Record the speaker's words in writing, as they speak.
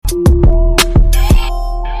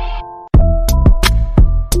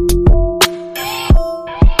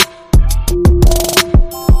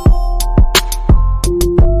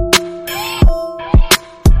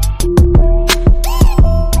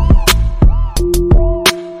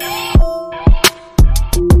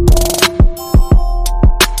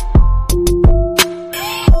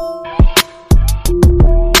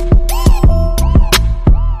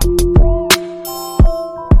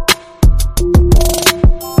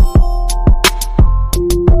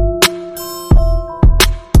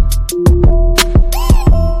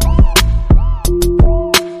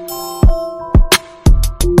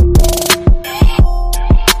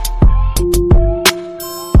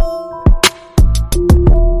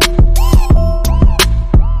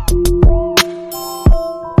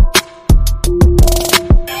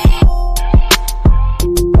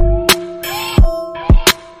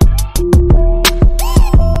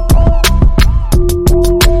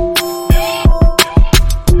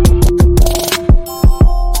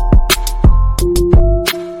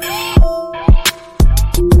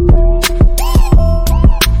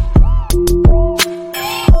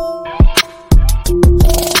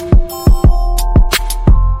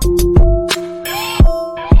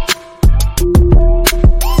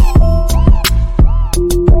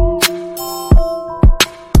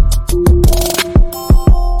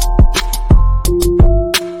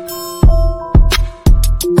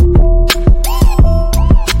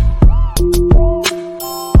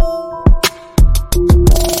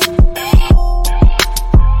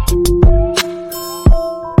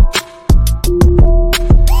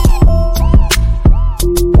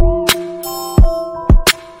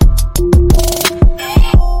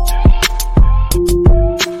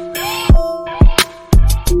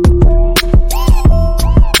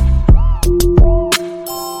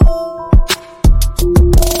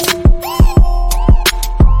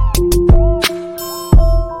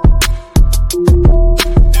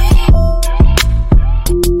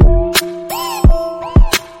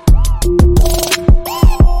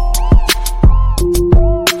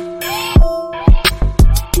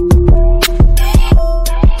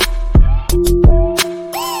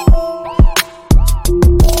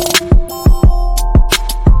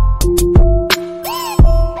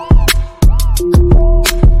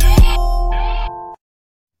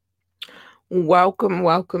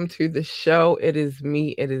Welcome to the show. It is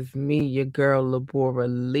me, your girl, Labora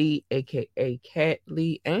Lee, aka Cat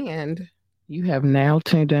Lee, and you have now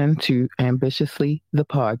tuned in to Ambitiously the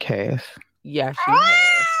podcast. Yes, you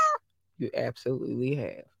have. You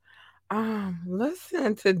absolutely have.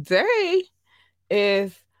 Listen, today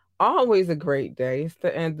is always a great day. It's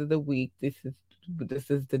the end of the week. This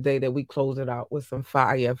is the day that we close it out with some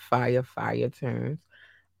fire tunes.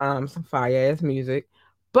 Some fire ass music.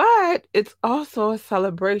 But it's also a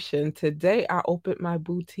celebration. Today I opened my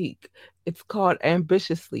boutique. It's called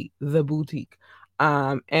Ambitiously the Boutique.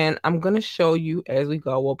 And I'm gonna show you as we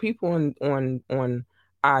go. Well, people on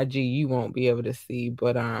IG you won't be able to see,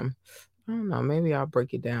 but I don't know, maybe I'll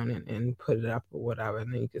break it down and put it up or whatever,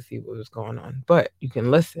 and then you can see what's going on. But you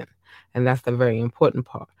can listen, and that's the very important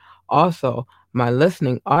part. Also, my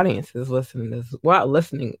listening audience is listening as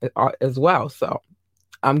well. So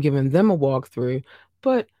I'm giving them a walkthrough,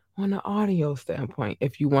 but on an audio standpoint.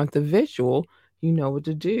 If you want the visual, you know what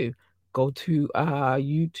to do. Go to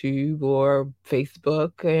YouTube or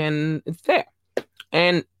Facebook, and it's there.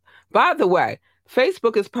 And by the way,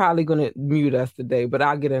 Facebook is probably going to mute us today, but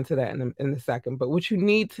I'll get into that in a second. But what you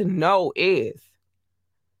need to know is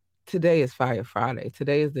today is Fire Friday.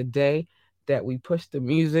 Today is the day that we push the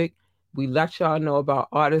music. We let y'all know about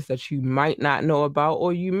artists that you might not know about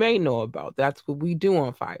or you may know about. That's what we do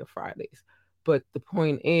on Fire Fridays. But the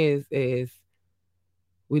point is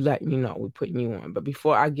we letting you know, we're putting you on. But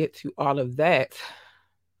before I get to all of that,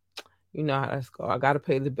 you know how that's go. I got to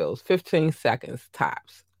pay the bills. 15 seconds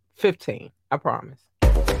tops. 15, I promise.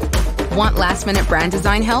 Want last-minute brand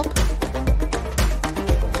design help?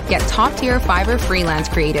 Get top-tier Fiverr freelance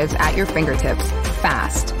creatives at your fingertips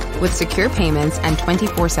fast with secure payments and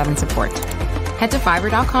 24/7 support. Head to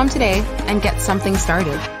Fiverr.com today and get something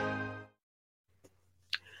started.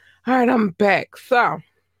 All right, I'm back. So,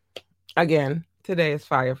 again, today is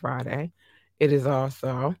Fire Friday. It is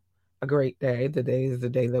also a great day. Today is the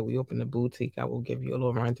day that we open the boutique. I will give you a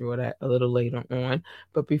little run through of that a little later on.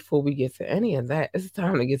 But before we get to any of that, it's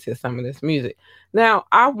time to get to some of this music. Now,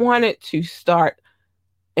 I wanted to start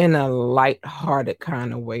in a light-hearted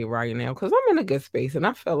kind of way right now because I'm in a good space and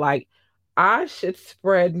I feel like I should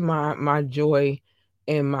spread my joy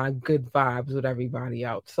and my good vibes with everybody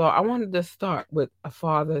else. So I wanted to start with a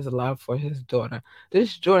father's love for his daughter.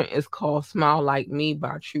 This joint is called Smile Like Me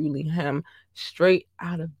by Truly Him, straight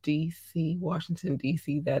out of D.C., Washington,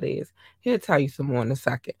 D.C., that is. He'll tell you some more in a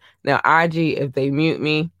second. Now, IG, if they mute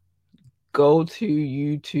me, go to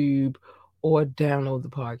YouTube or download the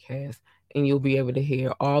podcast and you'll be able to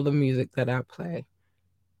hear all the music that I play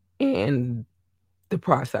and the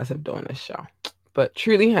process of doing this show. But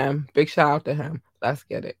Truly Him, big shout out to him. Let's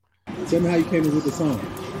get it. Tell me how you came up with the song.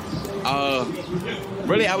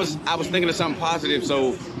 Really, I was thinking of something positive,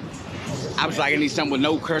 so I was like, I need something with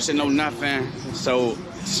no cursing, no nothing. So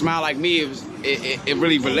Smile Like Me, it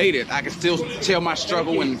really related. I can still tell my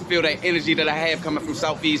struggle and feel that energy that I have coming from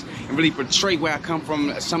Southeast and really portray where I come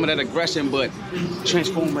from, some of that aggression, but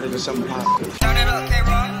transform it into something positive.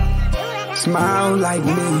 Smile like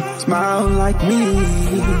me,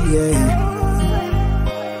 yeah.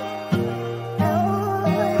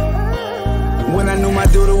 When I knew my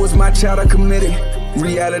daughter was my child, I committed.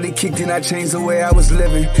 Reality kicked in, I changed the way I was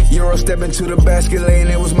living. Euro step into the basket lane,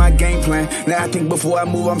 it was my game plan. Now I think before I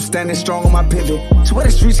move, I'm standing strong on my pivot. Swear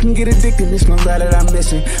the streets can get addicted, it's no lie that I'm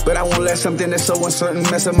missing. But I won't let something that's so uncertain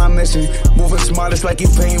mess up my mission. Moving smart, it's like you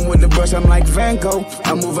painting with the brush, I'm like Van Gogh.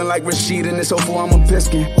 I'm moving like Rashid in this 04, I'm a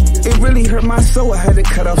piston. It really hurt my soul, I had to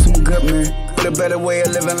cut off some good men. But a better way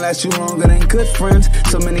of living lasts you longer than good friends.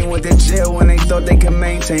 So many went to jail when they thought they could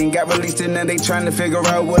maintain. Got released and now they trying to figure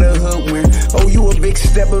out what a hood win. Oh, you a big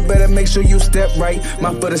step, but better make sure you step right.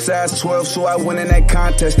 My foot is size 12, so I win in that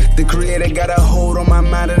contest. The creator got a hold on my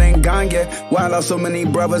mind, it ain't gone yet. Why I lost so many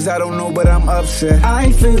brothers, I don't know, but I'm upset.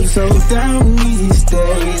 I feel so down these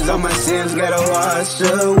days. All my sins gotta wash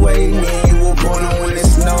away. Me, you were born on when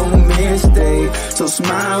it's no mistake. So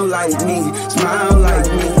smile like me, smile like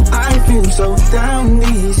me. I feel so down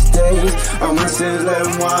these days. All my sins, let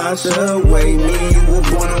them wash away. Me, you were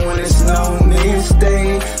born when it's no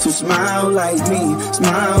mistake. So smile like me,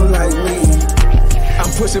 smile like me. I'm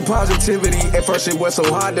pushing positivity. At first it was so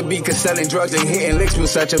hard to be, cause selling drugs and hitting licks was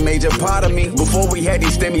such a major part of me. Before we had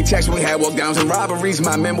these STEMI checks, we had walk downs and robberies.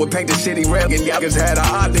 My men would paint the city red and y'all had a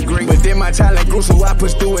art degree. But then my talent grew, so I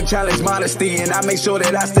pushed through and challenged modesty. And I make sure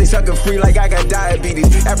that I stay sucker free like I got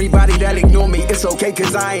diabetes. Everybody that ignore me, it's okay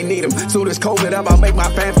cause I ain't need them. So this COVID up, I'll make my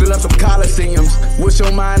fans fill up some coliseums. What's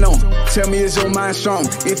your mind on? Tell me, is your mind strong?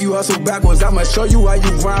 If you hustle backwards, I'ma show you how you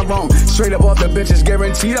grind wrong. Straight up off the benches,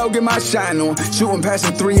 guaranteed I'll get my shine on. Shooting passes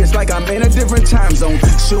on 3, it's like I'm in a different time zone.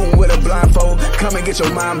 Shooting with a blindfold, come and get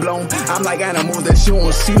your mind blown. I'm like animals that you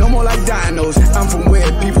don't see no more like dinos. I'm from where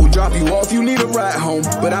people drop you off, you need a ride home.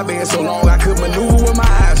 But I've been here so long I could maneuver with my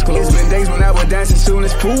eyes closed. It's been days when I would dance as soon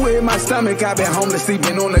as poo in my stomach. I've been homeless,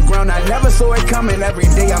 sleeping on the ground, I never saw it coming. Every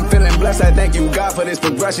day I'm feeling blessed, I thank you God for this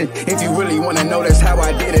progression. If you really wanna know, that's how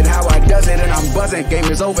I did it, how I does it. And I'm buzzing, game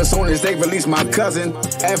is over soon as they release my cousin.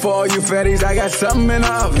 And for all you fatties, I got something in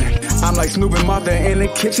the oven. I'm like Snoop and Martha in the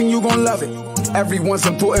kitchen, you gon' love it. Everyone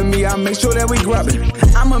supporting me, I make sure that we grab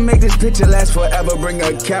it. I'ma make this picture last forever, bring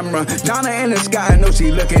a camera. Donna in the sky, I know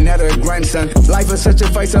she looking at her grandson. Life is such a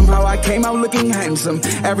fight, somehow I came out looking handsome.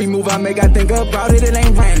 Every move I make, I think about it, it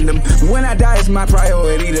ain't random. When I die, it's my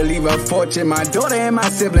priority to leave a fortune. My daughter and my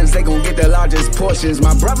siblings, they gon' get the largest portions.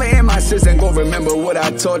 My brother and my sister gon' remember what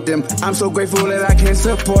I taught them. I'm so grateful that I can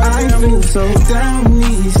support them. I feel so down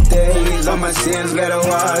these days. All my sins gotta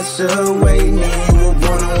wash away. Me were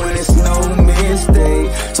born when it's no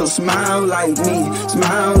mistake. So smile like me,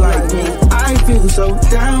 smile like me. I feel so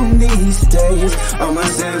down these days. All my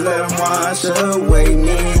sins let them wash away.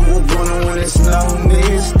 Me were born when it's no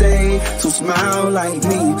mistake. So smile like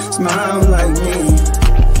me, smile like me.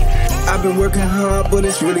 I've been working hard, but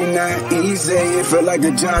it's really not easy. It felt like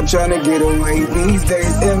a job trying to get away these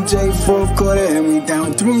days. MJ, 4th quarter, and we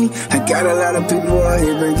down 3. I got a lot of people out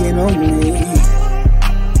here breaking on me.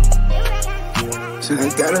 So I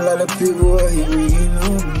got a lot of people out here breaking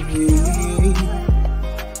on me.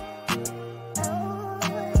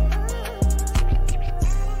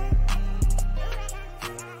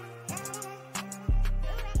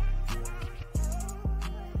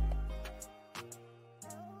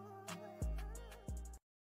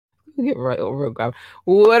 Get right over it.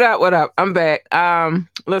 What up? What up? I'm back.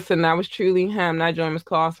 Listen, that was truly him. That joint was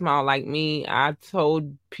called Smile Like Me. I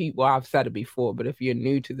told people, I've said it before, but if you're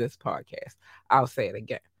new to this podcast, I'll say it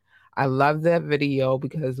again. I love that video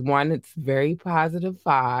because one, it's very positive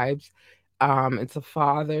vibes. It's a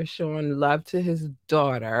father showing love to his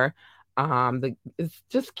daughter. It's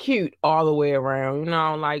just cute all the way around. You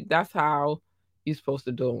know, like that's how you're supposed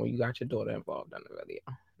to do it when you got your daughter involved in the video.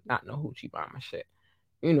 Not no hoochie mama shit.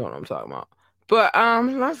 You know what I'm talking about. But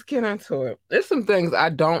let's get into it. There's some things I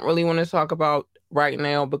don't really want to talk about right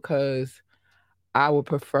now because I would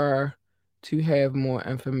prefer to have more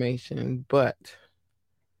information. But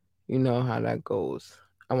you know how that goes.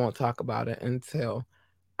 I won't talk about it until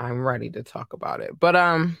I'm ready to talk about it. But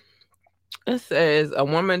it says a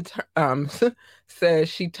woman says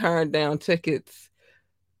she turned down tickets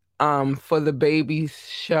for the baby's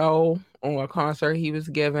show or a concert he was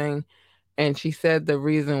giving. And she said the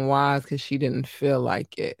reason why is because she didn't feel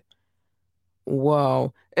like it.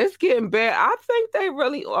 Whoa, it's getting bad. I think they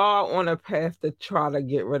really are on a path to try to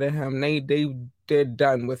get rid of him. They're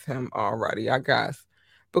done with him already, I guess.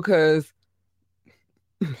 Because,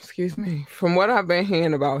 excuse me, from what I've been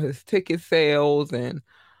hearing about his ticket sales and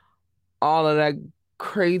all of that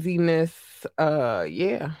craziness,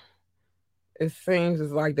 yeah. It seems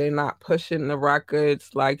it's like they're not pushing the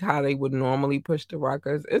records like how they would normally push the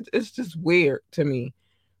records. It's just weird to me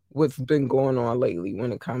what's been going on lately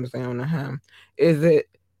when it comes down to him. Is it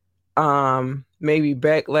maybe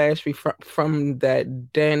backlash from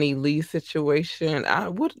that Danny Lee situation?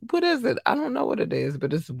 What is it? I don't know what it is,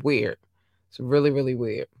 but it's weird. It's really, really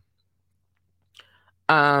weird.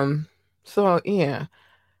 So yeah.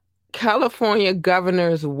 California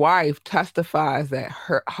governor's wife testifies that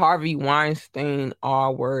Harvey Weinstein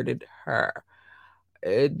R-worded her.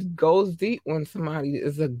 It goes deep when somebody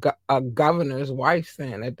is a governor's wife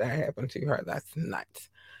saying that happened to her. That's nuts.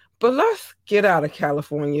 But let's get out of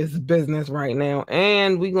California's business right now,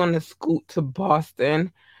 and we're going to scoot to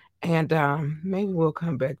Boston, and maybe we'll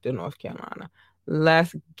come back to North Carolina.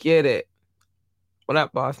 Let's get it. What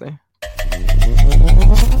up, Boston?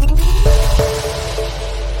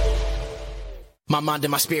 My mind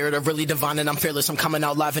and my spirit are really divine and I'm fearless. I'm coming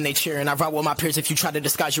out live and they cheering. I ride with my peers. If you try to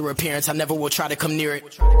disguise your appearance, I never will try to come near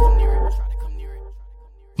it.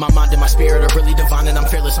 My mind and my spirit are really divine and I'm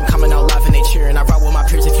fearless. I'm coming out live and they cheering. I ride with my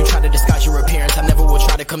peers. If you try to disguise your appearance, I never will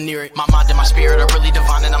try to come near it. My mind and my spirit are really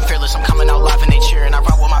divine and I'm fearless. I'm coming out live and they cheering. I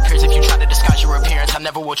ride with my peers. If you try to disguise your appearance, I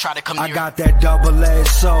never will try to come near it. I got that double-edged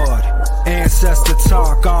sword. Ancestor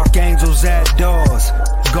talk, archangels at doors.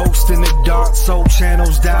 Ghost in the dark, soul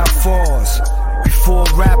channels down fours. Before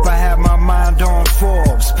rap, I had my mind on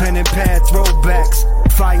Forbes. Pen and pad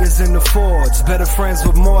throwbacks. Fires Benz in the Fords, better friends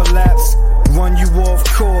with more laps. Run you off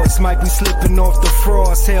course, might be slipping off the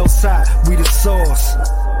frost. Hillside, we the source.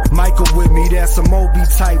 Michael with me, that's a Moby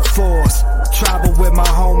type force. Tribal with my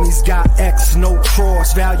homies, got X, no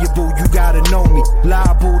cross. Valuable, you gotta know me.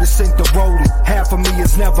 Liable to sink the rollie. Half of me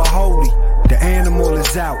is never holy. The animal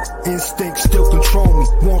is out, instinct still control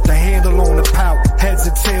me. Want the handle on the pout, heads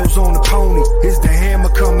and tails on the pony. Is the hammer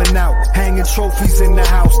coming out? Hanging trophies in the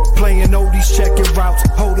house, playing oldies, checking routes,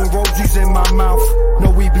 holding rosies in my mouth.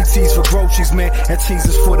 No EBTs for groceries, man, and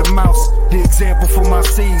teasers for the mouse. The example for my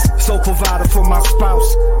C's, sole provider for my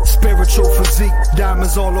spouse. Spiritual physique,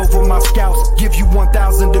 diamonds all over my scouts. Give you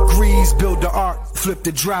 1,000 degrees, build the ark, flip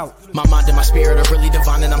the drought. My mind and my spirit are really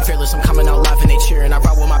divine and I'm fearless. I'm coming out live and they cheering. I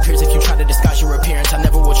ride with my peers if you try to disguise your appearance. I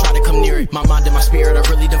never will try to come near it. My mind and my spirit are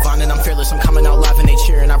really divine and I'm fearless. I'm coming out live and they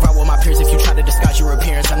cheering. I ride with my peers if you try to disguise your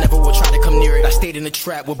appearance. I never will try to come near it. I stayed in the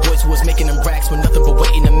trap with boys who was making them racks with nothing but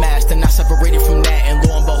weight in the mask. Then I separated from that and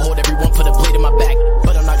lo and behold, everyone put a blade in my back.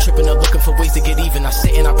 But I'm not tripping or looking for ways to get even. I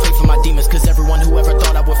sit and I pray for my demons, cause everyone who ever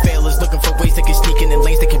thought I would fail is looking for ways they can sneak in and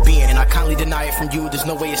lanes they can be in. And I kindly deny it from you. There's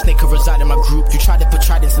no way a snake could reside in my group. You tried to put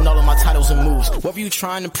tridents in all of my titles and moves. What were you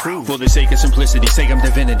trying to prove? For the sake of simplicity, say I'm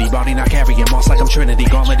divinity. Body not carrying, moss like I'm Trinity.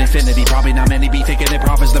 Gauntlet infinity, probably not many be thinking it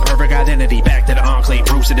proffers the perfect identity. Back to the enclave,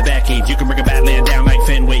 Bruce to the back cave. You can bring a Batland down like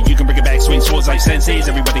Fenway. You can bring it back, swing swords like senseis.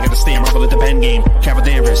 Everybody gotta stand, marvel at the pen game.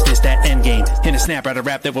 Cavaliers, this that end game. In a snap out a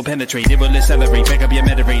rap that will penetrate. It will accelerate, pick up your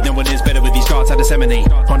meta rate. No one is better with these thoughts I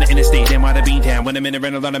disseminate. On the interstate, then why the bean town. When I'm in a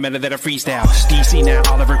rental on a meta that I freestyle. DC now,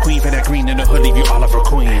 Oliver Queen for that green in the hood, leave you Oliver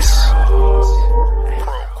Queens.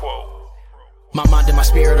 My mind and my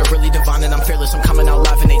spirit are really divine and I'm fearless. I'm coming out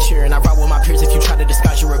live and they cheering. I ride with my peers if you try to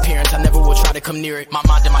disguise your appearance. I never will try to come near it. My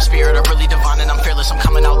mind and my spirit are really divine and I'm fearless. I'm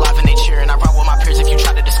coming out live and they cheering. I ride with my peers if you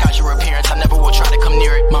try to disguise your appearance. I never will try to come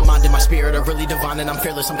near it. My mind and my spirit are really divine and I'm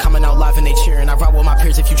fearless. I'm coming out live and they cheering. I ride with my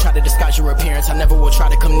peers if you try to disguise your appearance. I never will try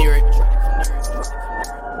to come near it.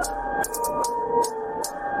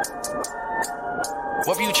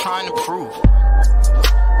 What were you trying to prove?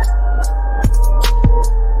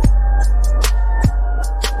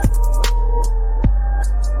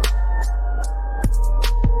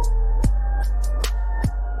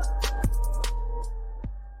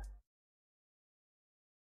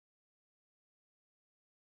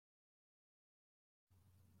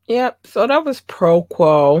 Yep, so that was Pro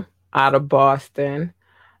Quo out of Boston.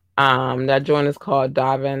 That joint is called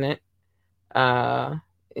Dive In It. Yeah,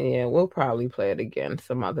 we'll probably play it again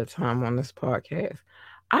some other time on this podcast.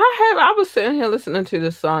 I was sitting here listening to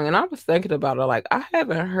this song and I was thinking about it, like I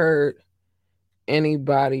haven't heard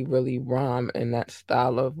anybody really rhyme in that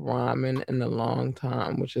style of rhyming in a long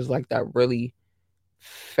time, which is like that really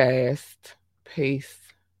fast paced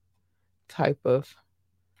type of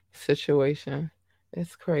situation.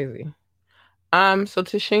 It's crazy. So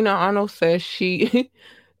Tashina Arnold says she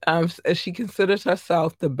considers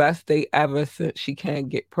herself the best date ever since she can't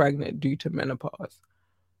get pregnant due to menopause.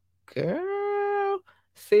 Girl,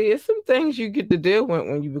 see, it's some things you get to deal with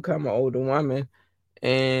when you become an older woman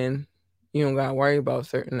and you don't gotta worry about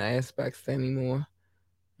certain aspects anymore.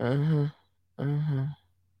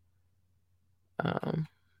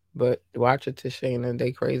 But watch it, Tashina,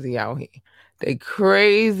 they crazy out here. They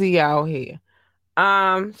crazy out here.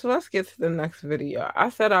 So let's get to the next video. I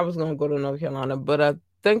said I was gonna go to North Carolina, but I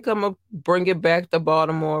think I'm gonna bring it back to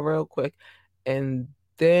Baltimore real quick, and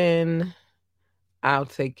then I'll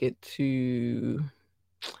take it to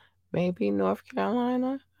maybe North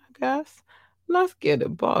Carolina, I guess. Let's get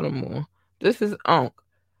it, Baltimore. This is Onk.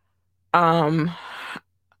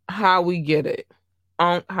 How We Get It.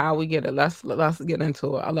 Onk, How We Get It. Let's get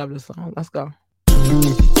into it. I love this song. Let's go.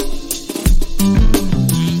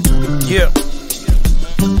 Yeah.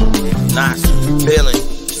 Nice feeling.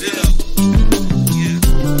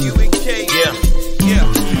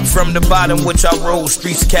 From the bottom which I rose,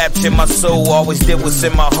 streets captured my soul. Always did what's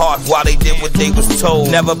in my heart while they did what they was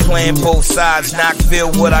told. Never playing both sides,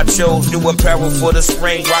 Knoxville what I chose. New apparel for the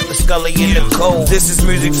spring, rock the Scully in the cold. This is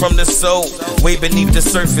music from the soul, way beneath the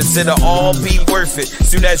surface. It'll all be worth it,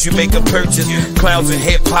 soon as you make a purchase. Clowns and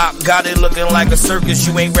hip hop, got it looking like a circus.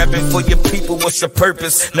 You ain't rapping for your people, what's your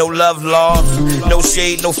purpose? No love lost, no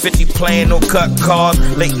shade, no 50 playing, no cut cars.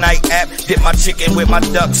 Late night app, dip my chicken with my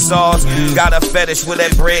duck sauce. Got a fetish with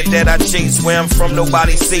that bread that I chase. Where I'm from,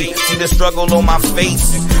 nobody see the struggle on my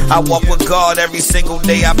face. I walk with God every single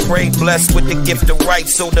day. I pray, blessed with the gift of right,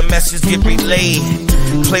 so the message get relayed.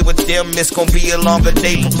 Play with them, it's gonna be a longer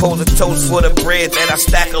day. Propose a toast for the bread that I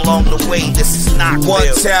stack along the way. This is not one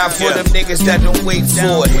time for them niggas that don't wait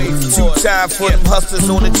for it. Two times for them hustlers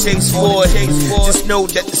on the chase for it. Just know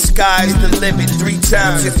that the sky's the limit. Three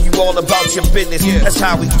times if you all about your business. That's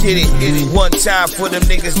how we get it. One time for them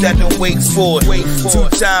niggas that don't wait for it. Two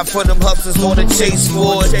times for them hustlers on the chase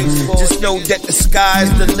for it. Just know that the sky's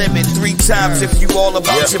the limit. Three times if you all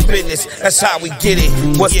about your business. That's how we get it.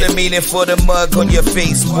 What's the meaning for the mug on your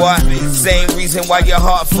face, boy? Same reason why your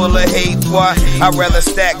heart full of hate, boy. I'd rather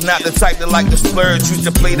stack, not the type that like to splurge. Used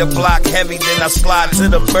to play the block heavy, then I slide to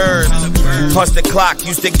the birds. Punch the clock,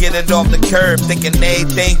 used to get it off the curb. Thinking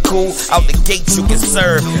everything cool, out the gate you can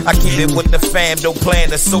serve. I keep it with the fam, don't plan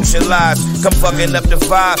to socialize. Come fucking up the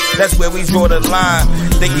vibe, that's where we draw the line.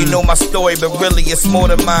 Think you know my story, but really it's more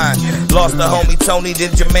than mine. Lost the homie Tony,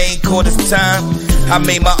 then Jermaine caught his time. I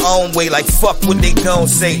made my own way, like fuck what they gon'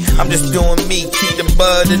 say. I'm just doing me, keep the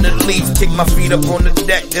bud in the leaf. Kick my feet up on the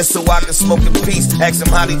deck just so I can smoke in peace. Ask them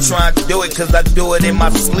how they trying to do it, cause I do it in my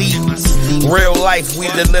sleep. Real life, we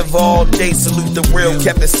deliver all day. Salute the real,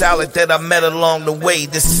 kept it solid that I met along the way.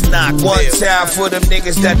 This is not one time for them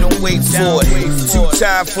niggas that don't wait for it. Two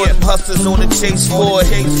time for them hustlers on the chase for it.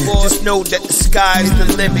 Just know that the sky's the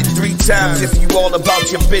limit. Three times if you all about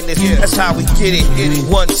your business. That's how we get it.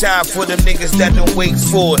 One time for them niggas that don't wait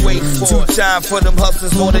for it. Two time for them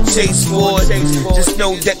hustlers on the chase for it. Just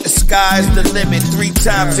know that the sky's the limit. Three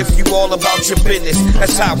times if you all about your business.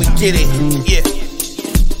 That's how we get it. Yeah.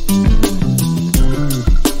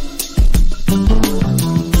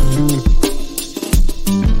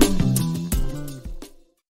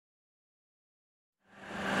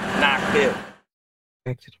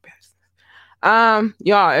 Back to the business.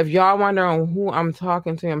 Y'all, if y'all wondering who I'm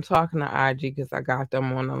talking to IG because I got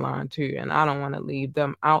them on the line too, and I don't want to leave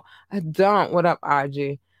them out. I don't. What up,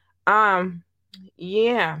 IG?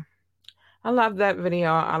 Yeah, I love that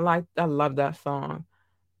video. I love that song.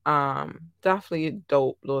 Definitely a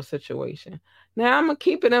dope little situation. Now I'm gonna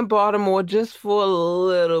keep it in Baltimore just for a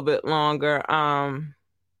little bit longer.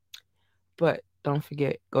 But don't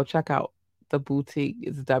forget, go check out the boutique.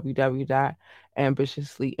 It's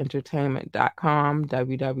www.ambitiouslyentertainment.com,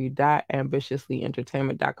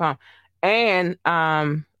 www.ambitiouslyentertainment.com. And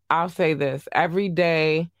I'll say this, every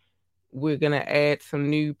day we're going to add some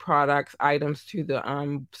new products, items to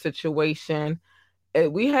the situation.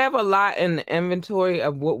 We have a lot in the inventory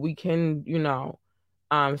of what we can,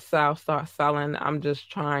 start selling. I'm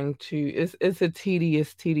just trying to, it's a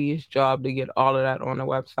tedious job to get all of that on the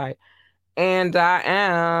website. And I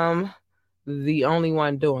am the only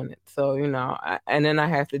one doing it. So, and then I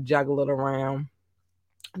have to juggle it around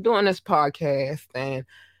doing this podcast and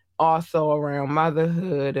also around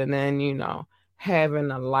motherhood and then, having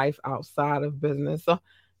a life outside of business. So,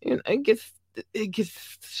 it gets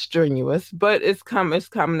strenuous, but it's coming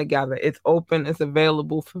together. It's open. It's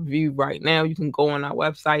available for view right now. You can go on our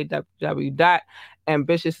website,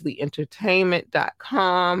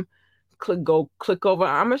 www.ambitiouslyentertainment.com. Click over.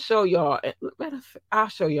 I'm gonna show y'all. I'll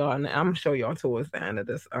show y'all, and I'm gonna show y'all towards the end of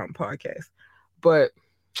this podcast. But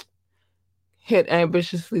hit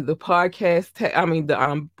Ambitiously the podcast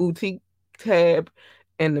the boutique tab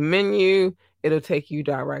in the menu. It'll take you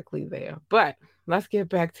directly there. But let's get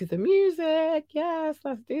back to the music. Yes,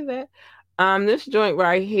 let's do that. This joint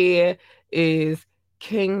right here is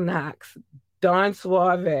King Knox, Don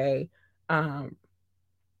Suave,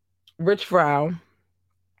 Rich Frow.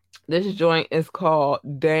 This joint is called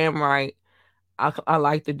Damn Right. I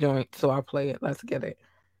like the joint, so I'll play it. Let's get it.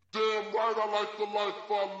 Damn right, I like the life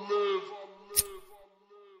I live.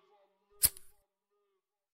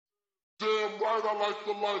 Damn right, I like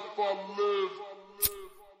the life I live.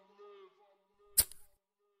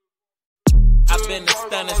 I've been a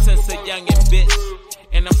stunner since a youngin' bitch,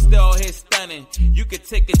 and I'm still here stunning. You could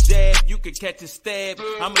take a jab, you could catch a stab.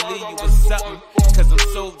 I'ma leave you with something, cause I'm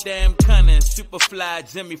so damn cunning. Superfly,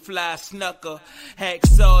 Jimmy Fly, Snucker,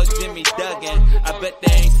 Hacksaw, Jimmy Duggan. I bet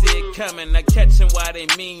they ain't see it coming. I catch 'em while they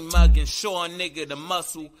mean mugging. Show a nigga the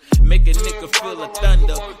muscle, make a nigga feel the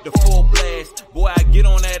thunder, the full blast. Boy, I get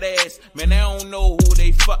on that ass, man, they don't know who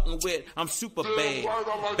they fucking with. I'm super bad,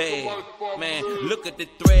 man, look at the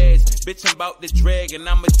threads. Bitch, I'm about to drag and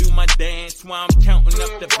I'ma do my dance while I'm counting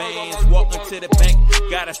up the bands. Walking to the bank,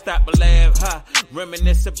 gotta stop and laugh,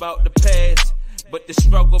 reminisce about the past. But the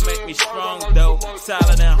struggle make me strong though,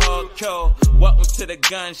 solid and hardcore. Welcome to the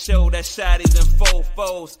gun show, that shotties and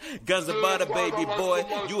fofos. Guns of butter, baby boy,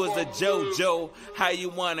 you was a JoJo. How you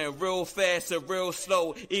want it, real fast or real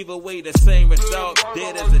slow? Either way, the same result,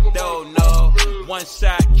 dead as a dough, no. One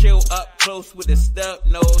shot, kill up close with a stub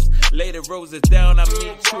nose. Lay the roses down, I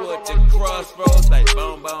meet you at the crossroads. Like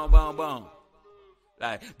boom, boom, boom, boom.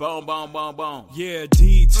 Like boom, boom, boom, boom. Yeah,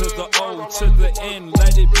 D to the O to the N,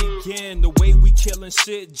 let it begin. The way we killing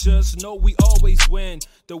shit, just know we always win.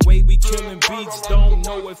 The way we killing beats, don't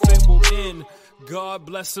know if it will end. God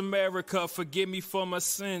bless America, forgive me for my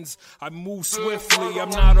sins. I move swiftly, I'm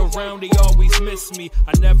not around, they always miss me.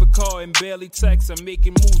 I never call and barely text, I'm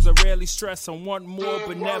making moves, I rarely stress. I want more,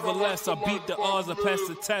 but never less. I beat the odds, I pass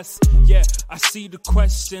the test. Yeah, I see the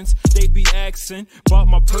questions they be asking about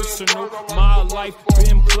my personal. My life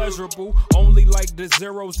been pleasurable, only like the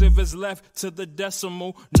zeros if it's left to the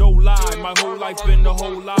decimal. No lie, my whole life been the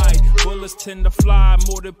whole lie. Bullets tend to fly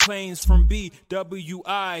more than planes from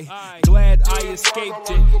BWI. Glad I escaped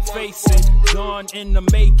it, face it, gone in the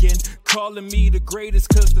making. Calling me the greatest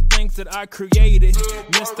cause the things that I created.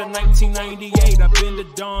 Mr. 1998, I've been the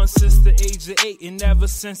Don since the age of 8. And ever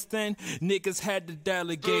since then, niggas had to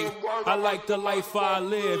delegate. I like the life I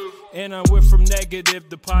live, and I went from negative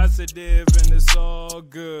to positive, and it's all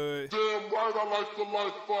good. Damn right, I like the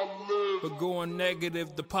life I live. But going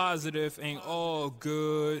negative to positive ain't all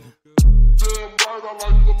good. Damn right, I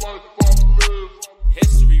like the life I live.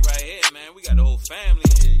 History right here, man. We got the whole family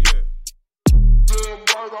here, yeah. Damn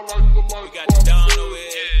right, I like the life we got Don over here.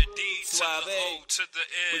 Yeah, D Suave. to the O to the N.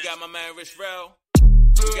 We got my man Rich Rel.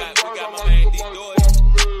 We got my man D Doy.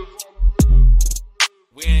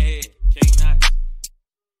 We in here, King Knox.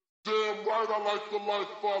 Damn right, I like the life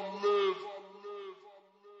I live.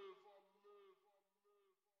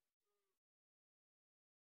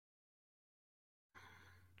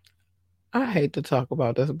 I hate to talk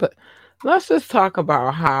about this, but let's just talk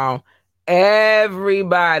about how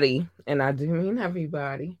everybody, and I do mean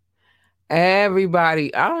everybody,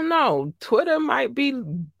 I don't know, Twitter might be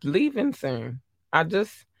leaving soon.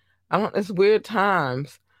 It's weird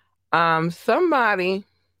times. Somebody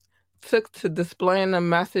took to displaying a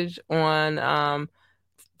message on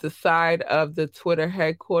the side of the Twitter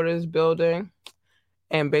headquarters building,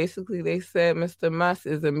 and basically they said Mr. Musk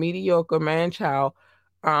is a mediocre man-child,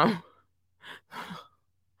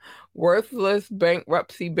 worthless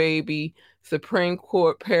bankruptcy baby, Supreme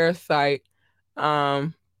Court parasite,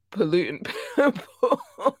 pollutant pimple.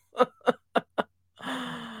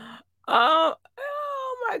 Oh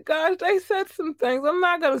my gosh, they said some things. I'm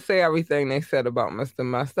not going to say everything they said about Mr.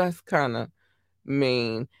 Musk. That's kind of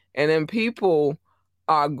mean. And then people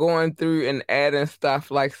are going through and adding stuff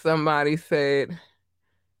like somebody said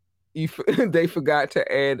they forgot to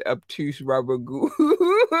add obtuse rubber glue.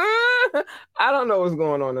 I don't know what's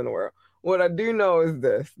going on in the world. What I do know is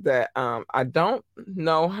this, that I don't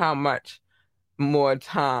know how much more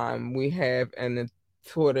time we have in the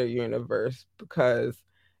Twitter universe because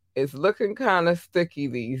it's looking kind of sticky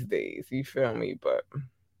these days. You feel me? But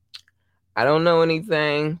I don't know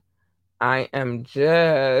anything. I am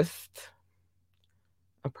just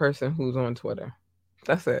a person who's on Twitter.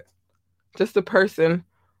 That's it. Just a person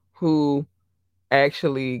who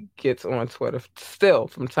actually gets on Twitter still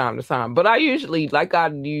from time to time. But I usually, I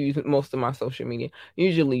use most of my social media,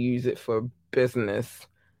 usually use it for business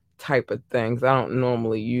type of things. I don't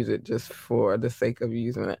normally use it just for the sake of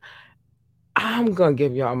using it. I'm going to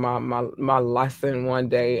give y'all my lesson one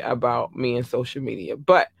day about me and social media.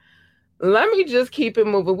 But let me just keep it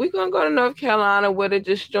moving. We're going to go to North Carolina where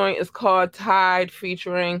this joint is called Tide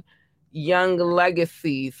featuring Young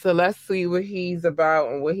Legacy. So let's see what he's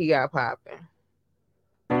about and what he got popping.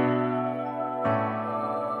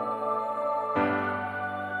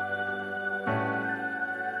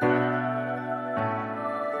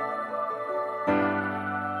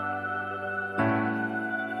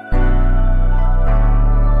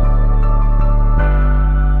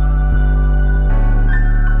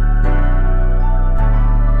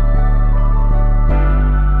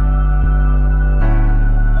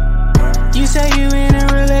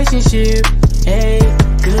 Hey,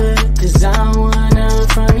 good, cause I wanna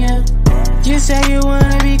from you. You say you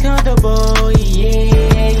wanna be comfortable,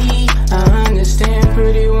 yeah. I understand,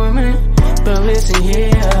 pretty woman, but listen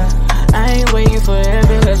here, I ain't waiting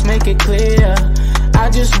forever, let's make it clear. I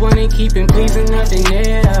just wanna keep it pleasing, nothing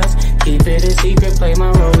else. Keep it a secret, play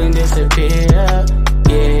my role and disappear,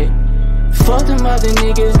 yeah. Fuck them other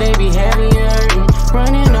niggas, they be having you hurting.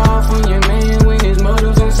 Running off on your man when his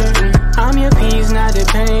motive's uncertain. I'm your peace, not the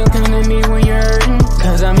pain. Come to me when you're hurting.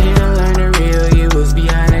 Cause I'm here to learn the real. You was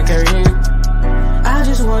behind the curtain.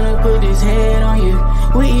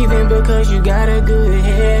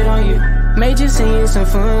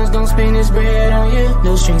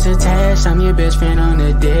 Yes, I'm your best friend on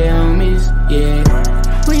the deal, miss. Yeah.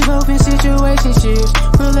 We both in situationships,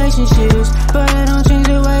 relationships, but I don't change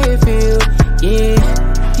the way it feels. Yeah.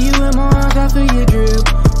 You and my arms out for your drip,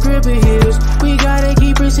 grip of heels. We gotta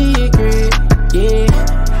keep her secret. Yeah.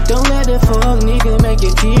 Don't let the fuck nigga make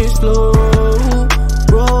your tears flow.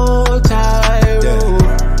 Roll tide,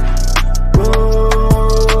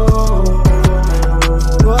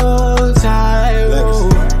 roll tide, roll.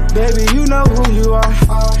 Baby, you know who you are.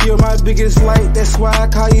 You're my biggest light, that's why I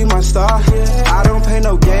call you my star. I don't play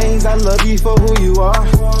no games, I love you for who you are.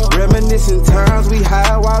 Reminiscing times we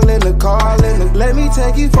high while in the car. Let me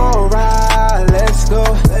take you for a ride, let's go.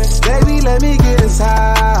 Baby, let me get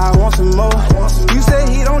inside, I want some more. You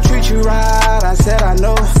say he don't treat you right, I said I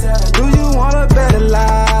know. Do you want a better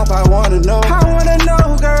life? I wanna know. I wanna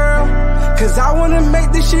know, girl, cause I wanna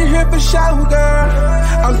make this shit here for show, girl.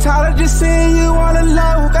 I'm tired of just seeing you on the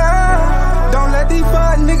low, girl. Don't let these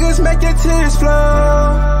fuck niggas make your tears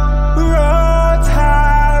flow. Roll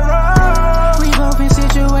tide, roll. We both in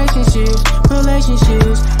situationships,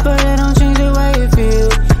 relationships, but I don't change the way it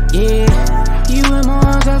feels. Yeah, you and my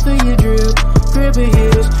arms out for your drip, grip of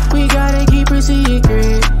heels. We gotta keep her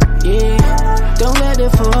secret. Yeah, don't let the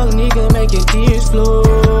fuck nigga make your tears flow.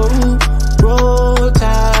 Roll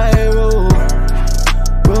tide, roll.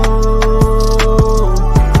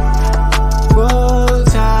 Roll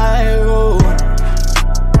tide, roll.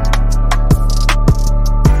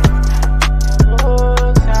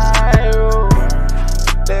 Roll tide, roll.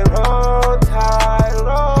 They roll tide,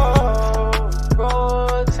 roll.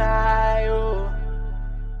 Roll tide, roll.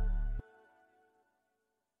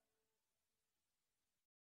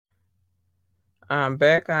 I'm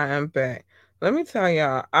back. I am back. Let me tell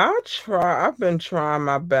y'all, I've been trying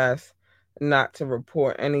my best not to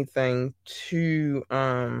report anything too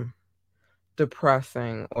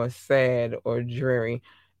depressing or sad or dreary.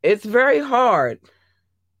 It's very hard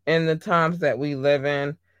in the times that we live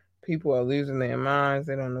in. People are losing their minds.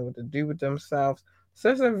 They don't know what to do with themselves.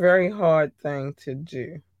 So it's a very hard thing to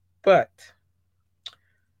do. But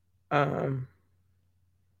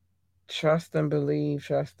trust and believe,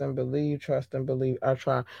 trust and believe, trust and believe. I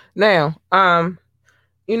try. Now,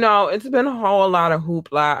 you know, it's been a whole lot of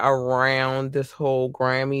hoopla around this whole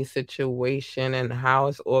Grammy situation and how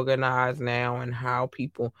it's organized now and how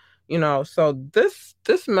people, you know, so this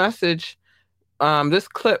message, this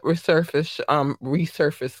clip resurfaced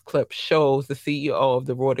clip shows the CEO of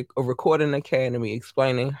the Recording Academy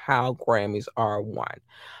explaining how Grammys are won.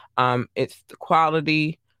 It's the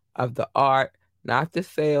quality of the art, not the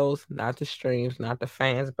sales, not the streams, not the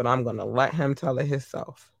fans, but I'm going to let him tell it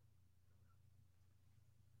himself.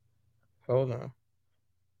 Hold on.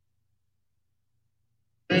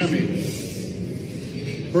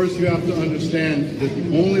 First, you have to understand that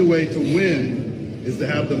the only way to win is to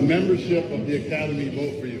have the membership of the Academy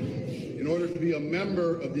vote for you. In order to be a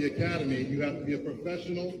member of the Academy, you have to be a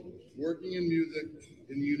professional working in music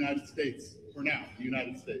in the United States. For now, the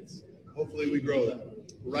United States. Hopefully we grow that.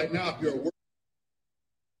 Right now, if you're a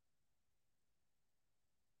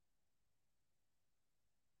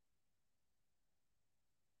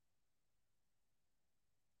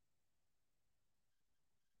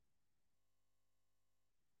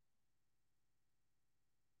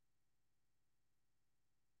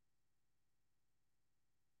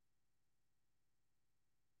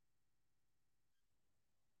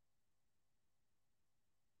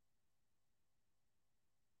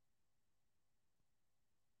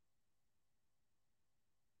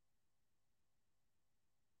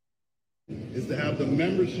is to have the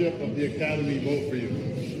membership of the Academy vote for you.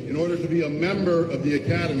 In order to be a member of the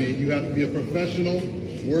Academy, you have to be a professional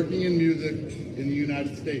working in music in the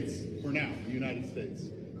United States. For now, the United States.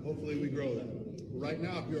 Hopefully we grow that. Right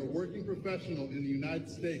now, if you're a working professional in the United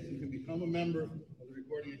States, you can become a member of the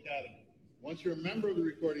Recording Academy. Once you're a member of the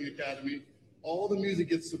Recording Academy, all the music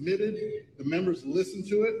gets submitted, the members listen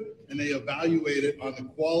to it, and they evaluate it on the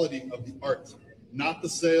quality of the art. Not the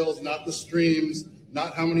sales, not the streams,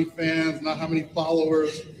 not how many fans, not how many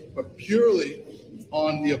followers, but purely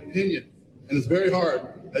on the opinion. And it's very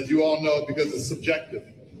hard, as you all know, because it's subjective.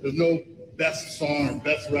 There's no best song or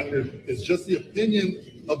best record. It's just the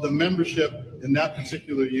opinion of the membership in that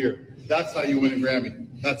particular year. That's how you win a Grammy.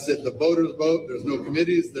 That's it. The voters vote. There's no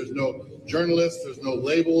committees. There's no journalists. There's no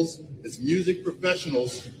labels. It's music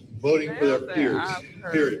professionals voting for their peers.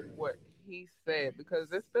 Period. What he said, because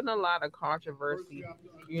there's been a lot of controversy,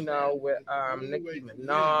 you know, with Nicki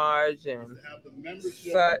Minaj and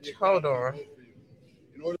such. Hold on.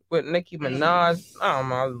 With Nicki Minaj, oh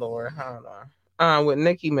my Lord, hold on. With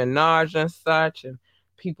Nicki Minaj and such, and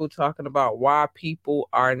people talking about why people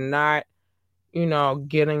are not,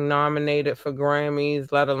 getting nominated for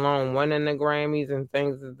Grammys, let alone winning the Grammys and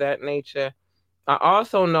things of that nature. I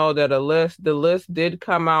also know that the list did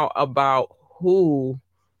come out about who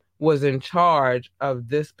was in charge of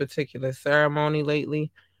this particular ceremony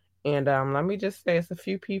lately. And let me just say, it's a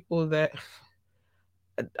few people that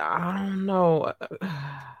I don't know.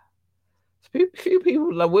 Few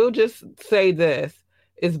people. We'll just say this: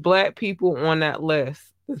 it's Black people on that list.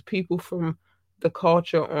 There's people from the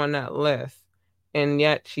culture on that list, and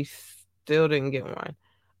yet she still didn't get one.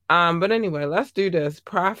 But anyway, let's do this.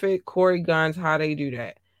 Prophet, Corey Gunz, how they do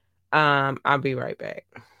that. I'll be right back.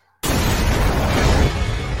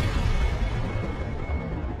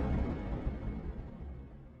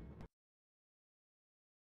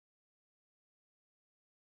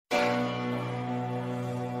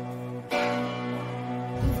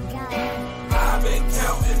 I've been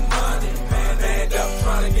counting money, hand up,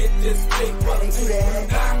 trying to get this paper.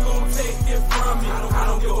 Not gonna take it from you. I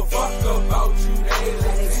don't give a fuck about you,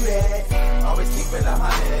 haters. Always keep it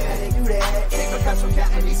 100. Take a cut from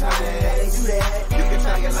counting these hundreds. You can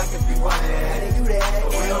try your luck if you want it,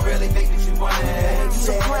 but we don't really think that you want it.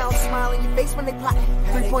 Some clowns smile in your face when they plot.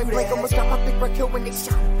 3-point blank almost got my big bro killed when they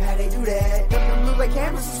shot. How they do that? Them blue like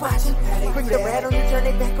cameras is watching. Bring the rat on you, turn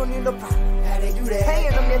they back on you, no problem. How they do that?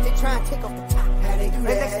 Paying them as they try and take off the top. How they do that?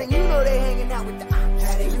 And next thing you know, they hanging out with the ops.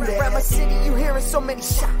 Around my city, you hearing so many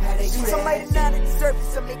shots. Some might have not deserved it,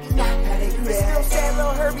 some maybe not. But still sad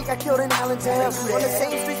little Herbie got killed in Allentown. On the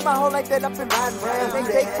same streets my whole life that up and riding round. They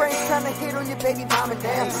fake friends trying to hit on your baby mama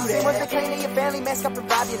now. They want to claim your family, mask up and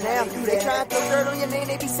rob you now. They try to throw dirt on your name,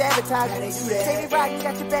 they be sabotaging. Say they rockin',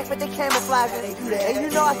 got your back, but they camouflaging. And you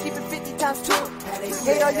know I keep it 50 times 2.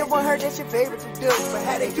 Hate all you want, heard that's your favorite to do. But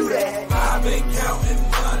how they do that? I've been counting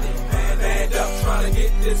money, hand up, trying to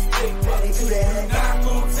get this paper. Not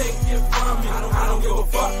gonna take it from you. I don't give a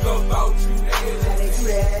fuck about you,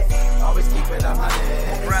 haters. Always keep it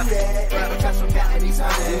 100. Brother, catch some counting these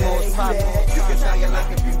hundreds. Most popular. You can try your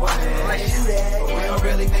luck if you want it, but we don't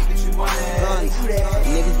really think that you want it.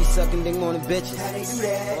 Niggas be sucking dick more than bitches.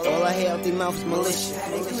 All I hear out their mouth is malicious.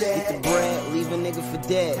 Get the bread, leave a nigga for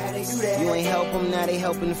dead. You ain't help them, now they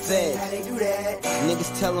helping the feds.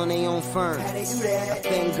 Niggas tell on they own firm. I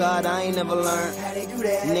thank God I ain't never learned.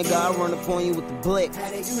 Nigga, I run up on you with the blick.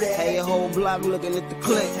 Hey, your whole block looking at the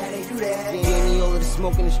clip. You gave me all of the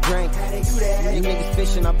smoke and this drink. You niggas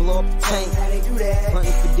fishing, I blow up the tank.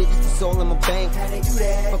 Hunting for digits, it's all in my bank.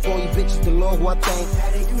 Fuck all you bitches, the Lord who I thank.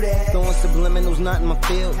 Throwing subliminals, not in my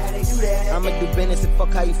field. I'ma do business and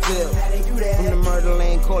fuck how you feel. From the murder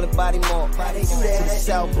lane, call it body more. To the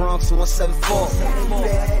South Bronx, 174.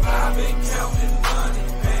 I've been counting money,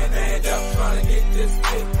 hand up, trying to get this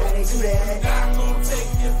paper. Not gonna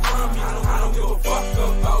take it from you. I don't give a fuck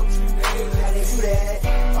about you, haters.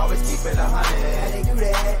 Always keep it 100.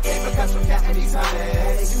 Ain't because from counting these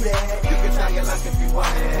hundreds. You can try your luck if you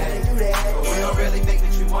want it, but we don't really think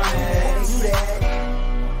that you want it.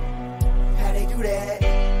 How they do that?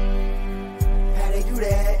 How they do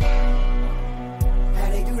that? How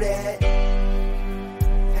they do that?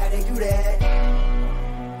 How they do that?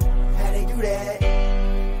 How they do that?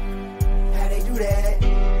 How they do that?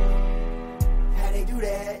 How they do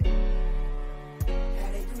that? How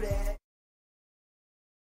they do that?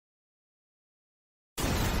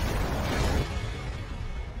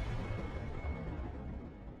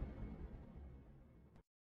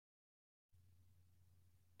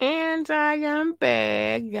 And I am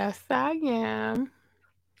back. Yes, I am.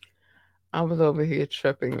 I was over here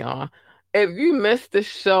tripping, y'all. If you missed the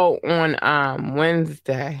show on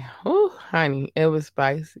Wednesday, oh, honey, it was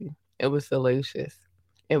spicy. It was delicious.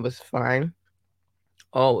 It was fun.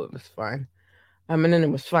 Oh, it was fun. And then it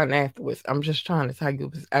was fun afterwards. I'm just trying to tell you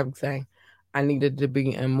it was everything I needed to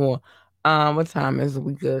be and more. What time is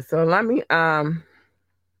we good? So let me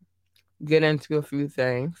get into a few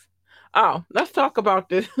things. Oh, let's talk about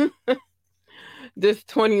this this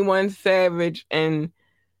 21 Savage and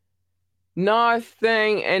Nas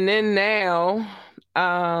thing, and then now,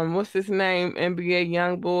 what's his name? NBA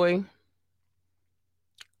Youngboy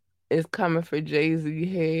is coming for Jay-Z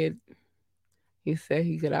head. He said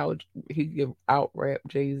he could out rap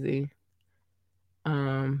Jay-Z.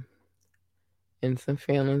 And some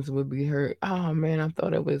feelings would be hurt. Oh man, I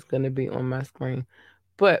thought it was gonna be on my screen,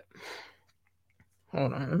 but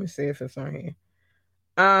hold on, let me see if it's on here.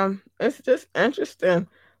 It's just interesting.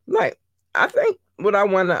 Like, I think what I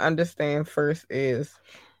want to understand first is,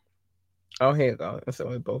 oh, here you go. So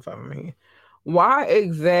we both of them here. Why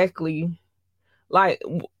exactly? Like,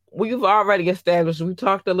 we've already established. We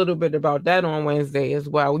talked a little bit about that on Wednesday as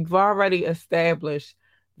well. We've already established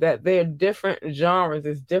that they're different genres.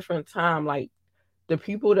 It's different time. Like, the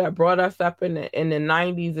people that brought us up in the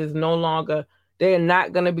 90s is no longer, they're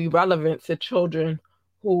not going to be relevant to children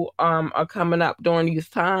who are coming up during these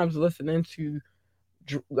times listening to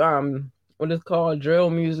what is called drill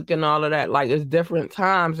music and all of that. Like, it's different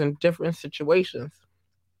times and different situations.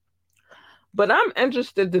 But I'm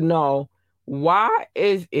interested to know, why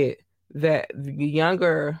is it that the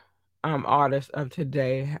younger artists of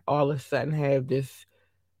today all of a sudden have this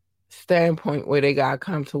standpoint where they gotta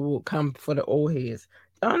come for the old heads?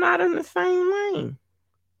 They're not in the same lane.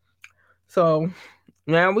 So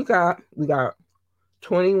now we got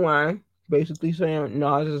 21 basically saying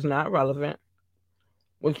Nas is not relevant,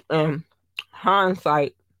 which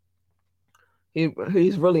hindsight,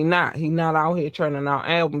 he's really not. He's not out here turning out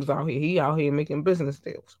albums out here. He out here making business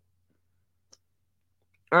deals.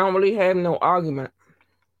 I don't really have no argument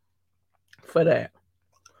for that.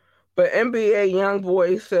 But NBA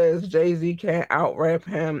YoungBoy says Jay-Z can't out-rap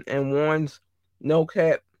him and warns No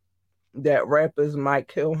Cap that rappers might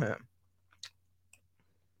kill him.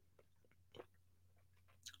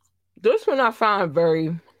 This one I find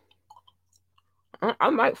very... I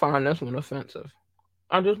might find this one offensive.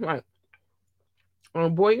 I just might. Oh,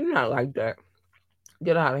 boy, you're not like that.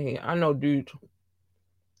 Get out of here. I know dudes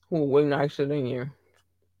who are way nicer than you.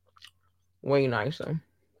 Way nicer.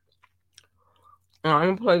 I'm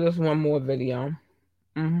going to play this one more video.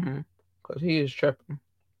 Because he is tripping.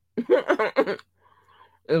 There's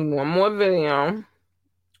one more video.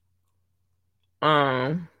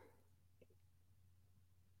 And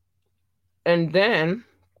then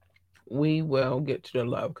we will get to the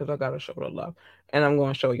love, because I got to show the love. And I'm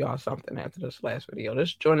going to show y'all something after this last video.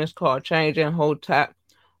 This joint is called Changing Hotep,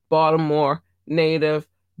 Baltimore native.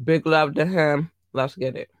 Big love to him. Let's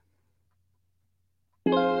get it.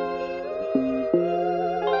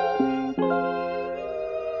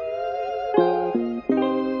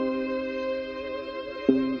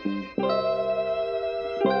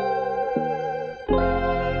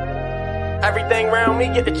 Everything around me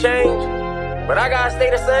get to change, but I gotta stay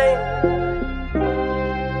the same.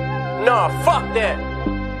 Nah, fuck that.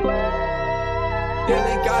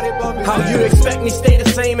 How you expect me stay the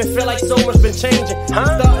same and feel like so much been changing?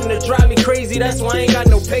 Starting to drive me crazy, that's why I ain't got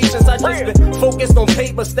no patience. I just been focused on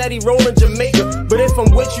paper, steady rolling Jamaica. But if I'm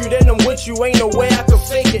with you, then I'm with you, ain't no way I can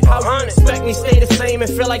fake it. How you expect me stay the same and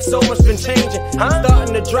feel like so much been changing?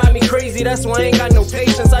 Starting to drive me crazy, that's why I ain't got no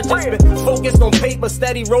patience. I just been focused on paper,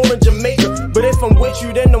 steady rolling Jamaica. But if I'm with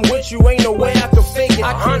you, then I'm with you, ain't no way I can fake it.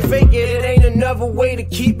 I can't fake it, it ain't another way to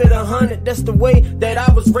keep it 100. That's the way that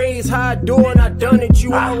I was raised, how I do and I done it.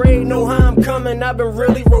 You already know how I'm coming, I've been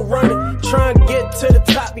really running. Trying to get to the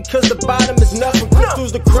top because the bottom is nothing.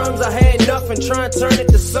 Crystals the crumbs, I had nothing. Trying to turn it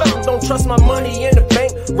to something. Don't trust my money in the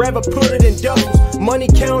bank, rather put it in doubles. Money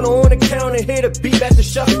counter on the counter, hit a beat at the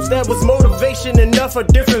shuffles. That was motivation enough for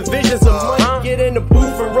different visions of money. Get in the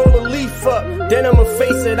booth and roll a leaf up, then I'ma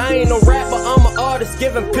face it. I ain't no rapper, I'm an artist,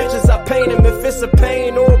 giving pictures, I paint them. If it's a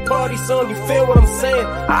pain or a party song, you feel what I'm saying?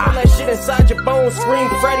 Feel that shit inside your bones, scream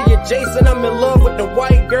Freddy or Jason. I'm in love with the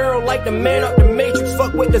white girl, like the man up the Matrix.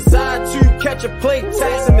 Fuck with desire to catch a plate.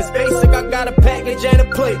 Tax him is basic, I got a package and a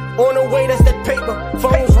plate. On the way, that's that paper.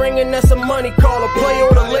 Phones ringing, that's some money. Call a play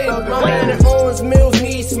on the label. My man at Owens Mills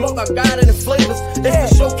need smoke, I got it in flavors.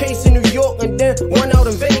 That's a showcase in New York and then one out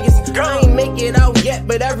in Vegas. I ain't make it out yet,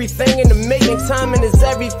 but everything in the making. Timing is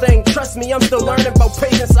everything. Trust me, I'm still learning about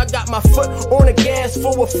patience. I got my foot on the gas,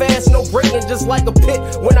 forward fast, no braking. Just like a pit,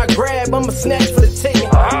 when I grab, I'ma snatch for the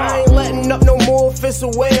ticket. I ain't letting up no more if it's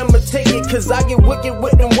away, I'ma take it. Cause I get wicked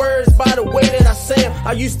with them words by the way that I say them.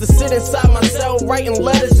 I used to sit inside my cell writing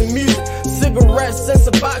letters and music. Cigarettes, sense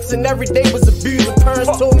of box, and every day was abusing.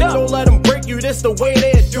 Parents told me don't let them break you, this the way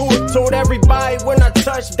they do it. Told everybody when I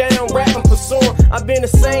touch down, rapping for song. I've been the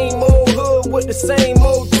same old hood with the same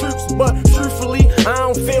old troops. But truthfully, I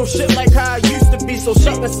don't feel shit like how I used to be. So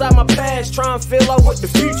stuck inside my past, try and feel out what the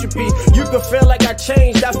future be. You can feel like I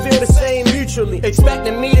changed, I feel the same mutually.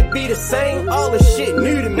 Expecting me to be the same, all this shit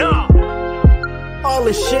new to me. All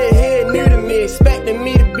this shit here new to me. Expecting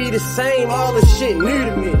me to be the same, all this shit new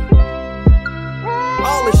to me.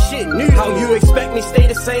 All this shit new to me. How you expect me stay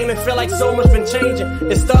the same and feel like so much been changing?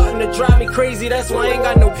 It's starting to drive me crazy, that's why I ain't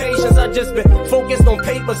got no patience. I just been focused on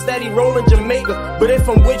paper, steady rolling Jamaica. But if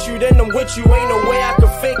I'm with you, then I'm with you, ain't no way I can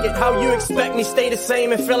fake it. How you expect me stay the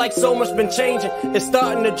same and feel like so much been changing? It's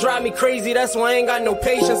starting to drive me crazy, that's why I ain't got no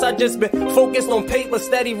patience. I just been focused on paper,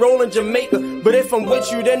 steady rolling Jamaica. But if I'm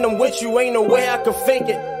with you, then I'm with you, ain't no way I can fake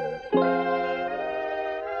it.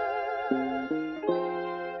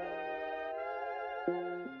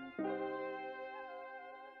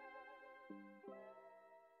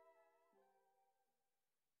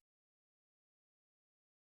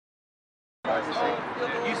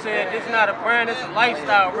 not a brand, it's a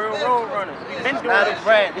lifestyle. Real Road Runners. We've been doing not a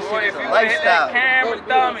brand. This shit is a lifestyle. Camera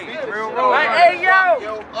dummy. Real Road Runners. Hey, yo!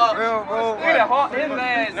 Real Road Runners. We done hawked his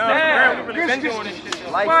ass down. We really been doing this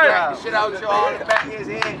shit. Lifestyle. Shit out y'all in the back of his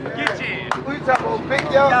head. Get you. Who you talking about, Big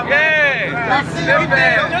Yo?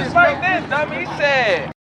 Yeah. Just like this, dummy. He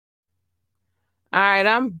said. All right,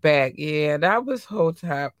 I'm back. Yeah, that was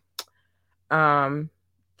Hotep.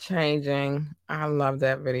 Changing. I love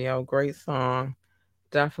that video. Great song.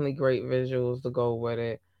 Definitely great visuals to go with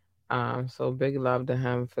it. So big love to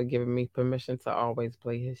him for giving me permission to always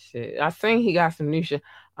play his shit. I think he got some new shit.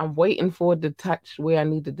 I'm waiting for it to touch where I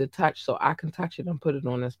needed to touch so I can touch it and put it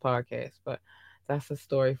on this podcast. But that's a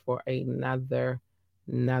story for another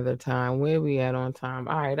time. Where we at on time?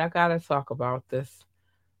 All right, I gotta talk about this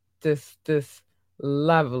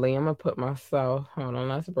lovely. I'm gonna put myself. Hold on,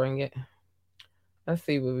 let's bring it. Let's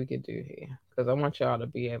see what we could do here because I want y'all to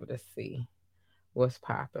be able to see what's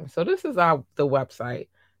popping. So this is the website,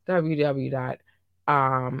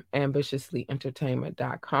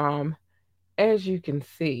 www.ambitiouslyentertainment.com. As you can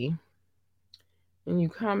see, when you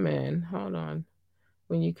come in, hold on.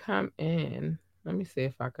 When you come in, let me see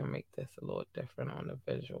if I can make this a little different on the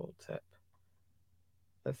visual tip.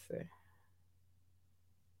 Let's see.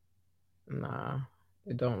 Nah,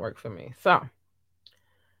 it don't work for me. So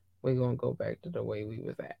we're going to go back to the way we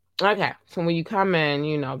was at. Okay, so when you come in,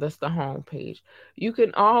 you know, that's the home page. You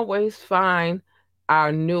can always find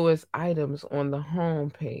our newest items on the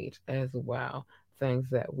home page as well. Things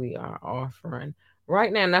that we are offering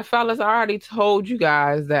right now. Now, fellas, I already told you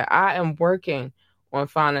guys that I am working on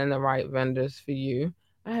finding the right vendors for you.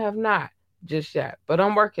 I have not just yet, but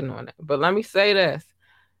I'm working on it. But let me say this.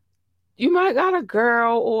 You might got a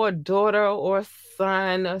girl or a daughter or a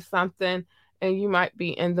son or something, and you might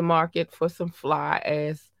be in the market for some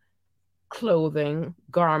fly-ass clothing,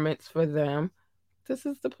 garments for them. This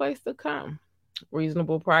is the place to come.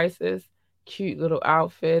 Reasonable prices, cute little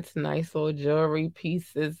outfits, nice little jewelry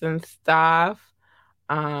pieces and stuff.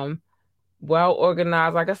 Well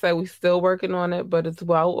organized. Like I said, we're still working on it, but it's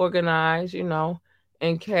well organized, you know,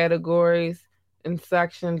 in categories and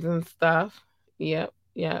sections and stuff. Yep.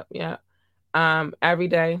 Every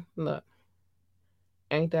day, look.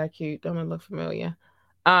 Ain't that cute? Don't it look familiar?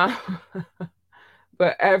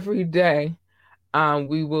 But every day,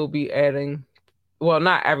 we will be adding, well,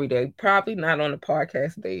 not every day, probably not on the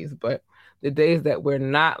podcast days, but the days that we're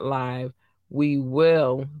not live, we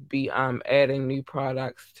will be adding new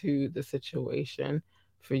products to the situation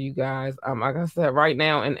for you guys. Like I said, right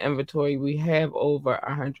now in inventory, we have over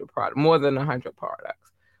 100 products, more than 100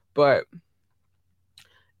 products. But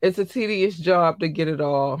it's a tedious job to get it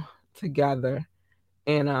all together.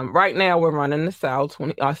 And right now we're running the sale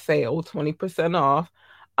 20% off.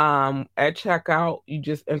 At checkout, you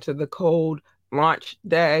just enter the code launch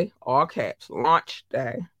day, all caps, launch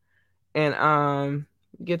day, and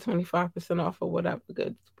get 25% off of whatever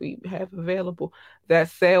goods we have available. That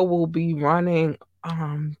sale will be running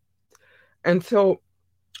until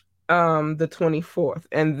the 24th,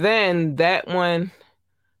 and then that one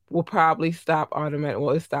will probably stop automatically.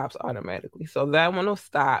 Well, it stops automatically, so that one will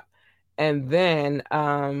stop. And then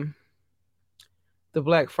the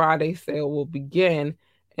Black Friday sale will begin.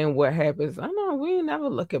 And what happens, I know we ain't never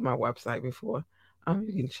look at my website before.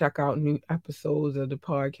 You can check out new episodes of the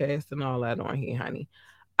podcast and all that on here, honey.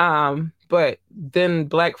 But then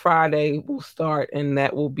Black Friday will start, and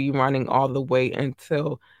that will be running all the way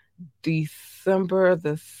until December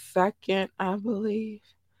the 2nd, I believe.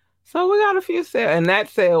 So we got a few sales, and that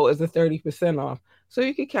sale is a 30% off. So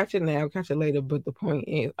you can catch it now, catch it later. But the point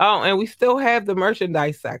is, and we still have the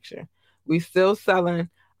merchandise section. We still selling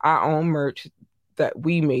our own merch that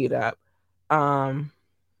we made up. You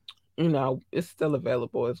know, it's still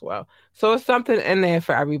available as well. So it's something in there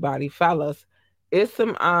for everybody, fellas. It's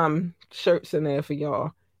some shirts in there for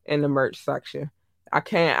y'all in the merch section.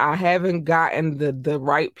 I haven't gotten the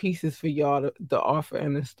right pieces for y'all to offer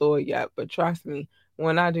in the store yet, but trust me,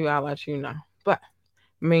 when I do, I'll let you know. But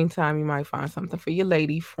meantime, you might find something for your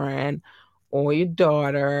lady friend or your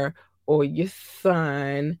daughter or your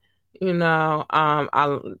son. You know,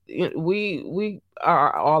 we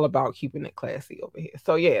are all about keeping it classy over here.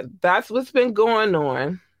 So yeah, that's what's been going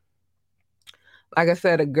on. Like I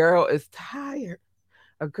said, a girl is tired.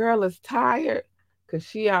 A girl is tired because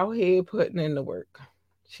she out here putting in the work.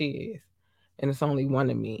 She is. And it's only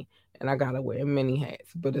one of me. And I gotta wear many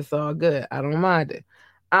hats. But it's all good. I don't mind it.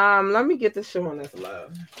 Let me get to showing this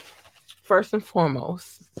love. First and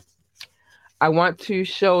foremost, I want to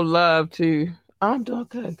show love to... I'm doing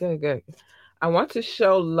good. I want to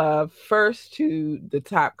show love first to the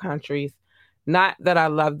top countries. Not that I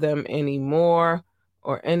love them anymore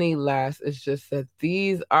or any less. It's just that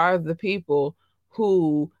these are the people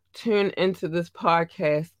who tune into this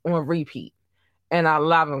podcast on repeat. And I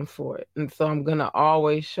love them for it. And so I'm going to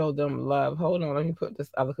always show them love. Hold on, let me put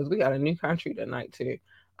this other, because we got a new country tonight too.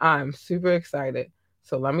 I'm super excited.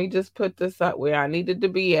 So let me just put this up where I needed to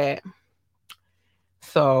be at,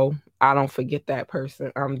 so I don't forget that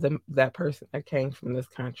person. That person that came from this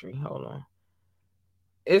country. Hold on.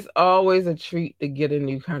 It's always a treat to get a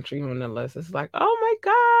new country on the list. It's like, oh my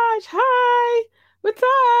gosh, hi, what's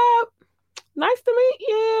up? Nice to meet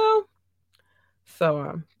you.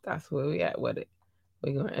 So that's where we at with it.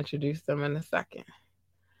 We're gonna introduce them in a second.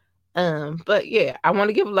 But yeah, I want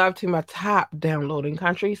to give love to my top downloading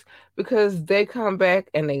countries, because they come back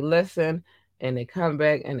and they listen, and they come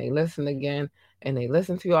back and they listen again, and they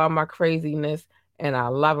listen to all my craziness, and I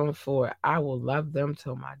love them for it. I will love them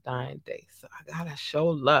till my dying day. So I gotta show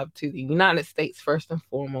love to the United States first and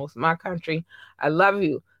foremost, my country. I love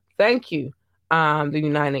you. Thank you. The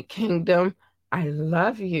United Kingdom, I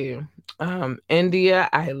love you. India,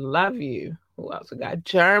 I love you. Who else we got?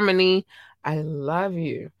 Germany, I love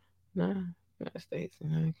you. No, United States,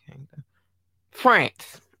 United Kingdom.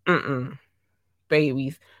 France,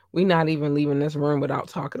 babies. We not even leaving this room without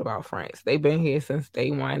talking about France. They've been here since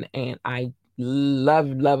day one, and I love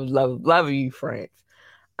you, France.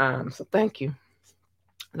 So thank you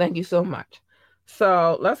so much.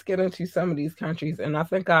 So let's get into some of these countries, and I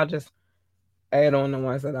think I'll just add on the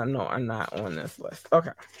ones that I know are not on this list.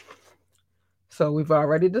 Okay. So we've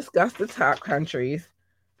already discussed the top countries.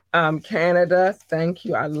 Canada, thank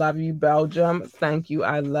you. I love you. Belgium, thank you.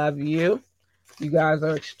 I love you. You guys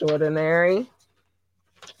are extraordinary.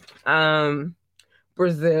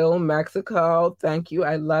 Brazil, Mexico, thank you.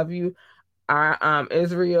 I love you.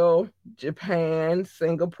 Israel, Japan,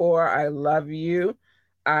 Singapore, I love you.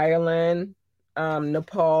 Ireland,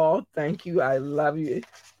 Nepal, thank you. I love you.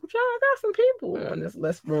 I got some people on this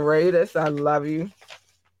list. Mauritius, I love you.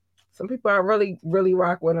 Some people I really, really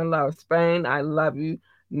rock with and love. Spain, I love you.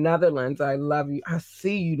 Netherlands, I love you. I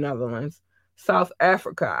see you, Netherlands. South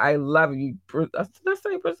Africa, I love you. Did I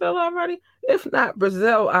say Brazil already? If not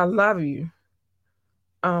Brazil, I love you.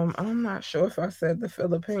 I'm not sure if I said the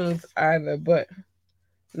Philippines either, but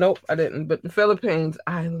nope, I didn't. But the Philippines,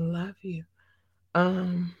 I love you.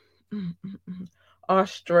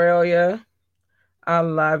 Australia, I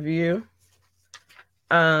love you.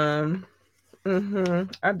 I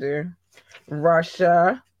do.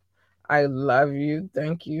 Russia, I love you.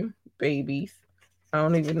 Thank you, babies. I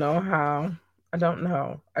don't even know how. I don't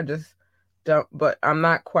know. I just don't, but I'm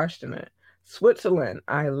not questioning it. Switzerland,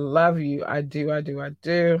 I love you. I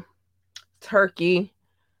do. Turkey,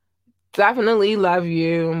 definitely love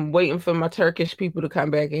you. I'm waiting for my Turkish people to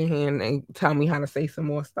come back in here and tell me how to say some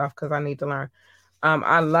more stuff, because I need to learn.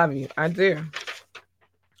 I love you. I do.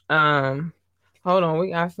 Hold on,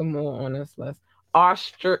 we got some more on this list.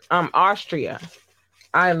 Austria.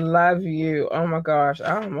 I love you. Oh my gosh,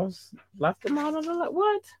 I almost left them out on the list.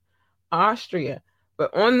 What? Austria.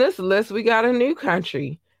 But on this list, we got a new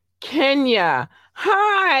country. Kenya.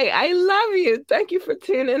 Hi, I love you. Thank you for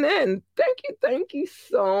tuning in. Thank you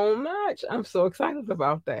so much. I'm so excited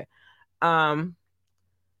about that.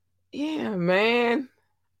 Yeah, man.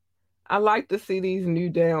 I like to see these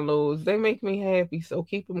new downloads. They make me happy, so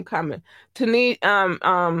keep them coming. Tunisia.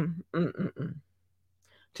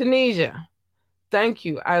 Thank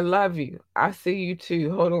you. I love you. I see you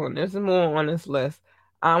too. Hold on. There's more on this list.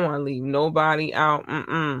 I don't want to leave nobody out.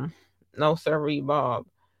 No, sirree, Bob.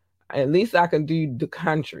 At least I can do the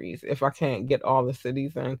countries if I can't get all the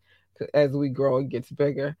cities in. As we grow, it gets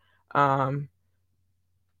bigger.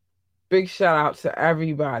 Big shout out to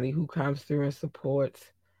everybody who comes through and supports.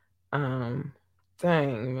 Dang,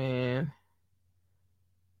 man.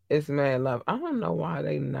 It's mad love. I don't know why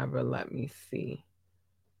they never let me see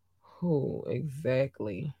who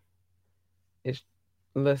exactly is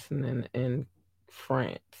listening in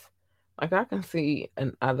France. Like, I can see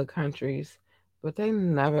in other countries, but they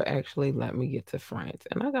never actually let me get to France.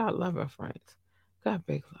 And I got love in France. Got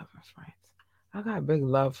big love in France. I got big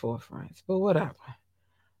love for France, but whatever.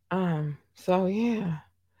 So yeah,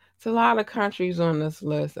 it's a lot of countries on this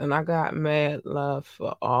list, and I got mad love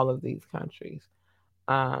for all of these countries.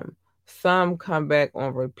 Some come back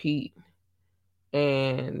on repeat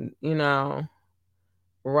and,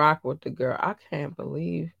 rock with the girl. I can't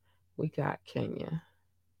believe we got Kenya.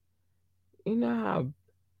 You know how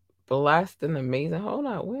blessed and amazing. Hold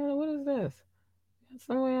on, what is this? Got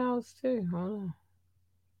somewhere else too. Hold on.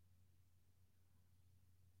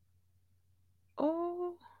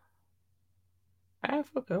 Oh,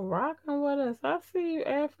 Africa rocking with us. I see you,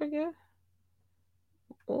 Africa.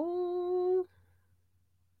 Oh,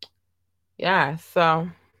 Yeah, so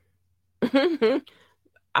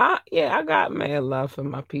I got mad love for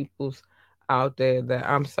my peoples out there that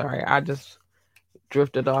I'm sorry, I just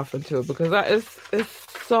drifted off into it because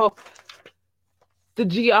it's so the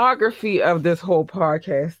geography of this whole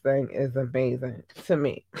podcast thing is amazing to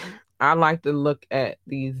me. I like to look at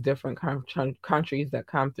these different countries that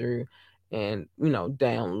come through and,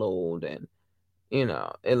 download and,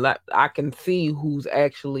 I can see who's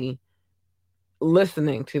actually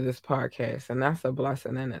listening to this podcast, and that's a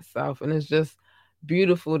blessing in itself. And it's just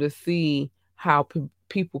beautiful to see how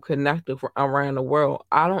people connect around the world.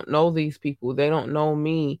 I don't know these people. They don't know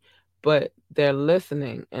me, but they're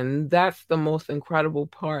listening. And that's the most incredible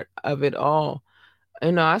part of it all.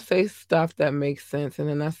 I say stuff that makes sense, and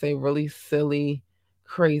then I say really silly,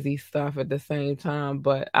 crazy stuff at the same time.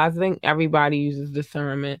 But I think everybody uses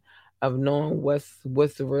discernment of knowing what's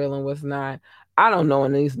real and what's not. I don't know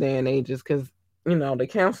in these day and ages because, the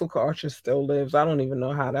cancel culture still lives. I don't even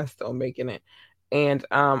know how that's still making it. And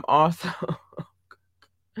also,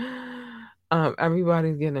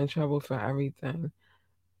 everybody's getting in trouble for everything.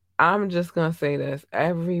 I'm just going to say this.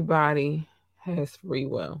 Everybody has free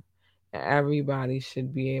will. And everybody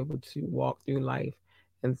should be able to walk through life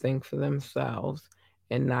and think for themselves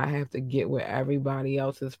and not have to get with everybody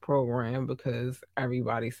else's program because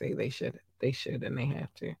everybody say they should and they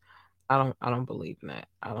have to. I don't believe in that.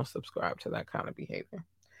 I don't subscribe to that kind of behavior.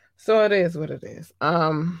 So it is what it is.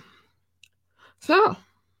 I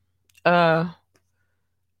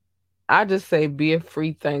just say be a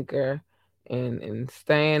free thinker and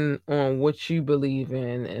stand on what you believe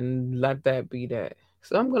in and let that be that.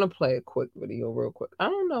 So I'm going to play a quick video real quick. I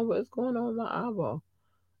don't know what's going on with my eyeball.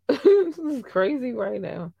 This is crazy right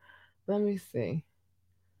now. Let me see.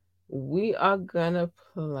 We are going to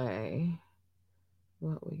play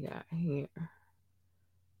what we got here.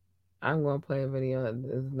 I'm going to play a video that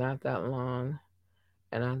is not that long.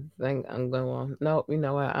 And I think I'm going to... No, you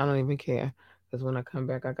know what? I don't even care. Because when I come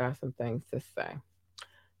back, I got some things to say.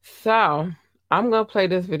 So I'm going to play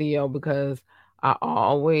this video because I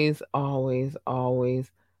always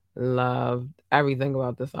loved everything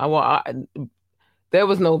about this song. There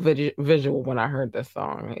was no visual when I heard this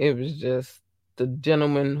song. It was just the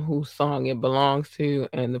gentleman whose song it belongs to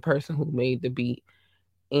and the person who made the beat.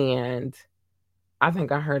 And I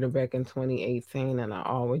think I heard it back in 2018, and I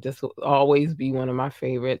always be one of my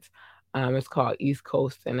favorites. It's called East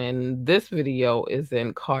Coast, and this video is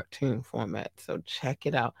in cartoon format. So check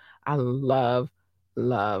it out. I love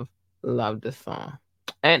this song.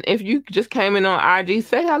 And if you just came in on IG,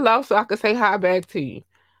 say hello so I can say hi back to you.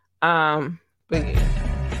 But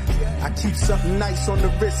yeah. I keep something nice on the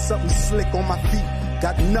wrist, something slick on my feet.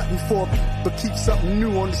 Got nothing for but keep something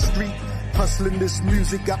new on the street. Hustling this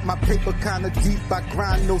music, got my paper kinda deep. I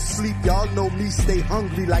grind, no sleep. Y'all know me, stay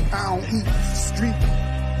hungry like I don't eat. Street.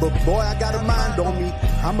 But boy, I got a mind on me.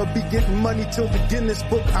 I'ma be getting money till the Guinness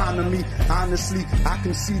Book honor me. Honestly, I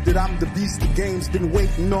can see that I'm the beast the game's been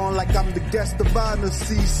waiting on, like I'm the guest of honor.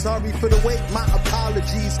 See, sorry for the wait, my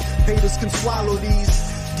apologies. Haters can swallow these.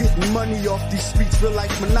 Getting money off these streets feel like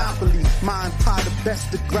Monopoly. My empire, the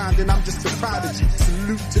best of grinding, I'm just a prodigy.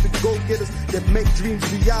 Salute to the go-getters that make dreams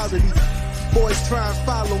reality. Boys try and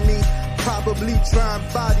follow me, probably try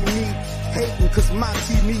and body me. Hating cause my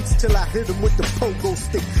team eats till I hit him with the pogo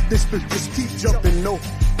stick. This bitch just keep jumping, no.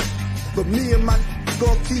 But me and my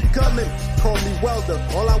gon' keep coming. Call me welder,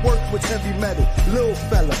 all I work with heavy metal. Little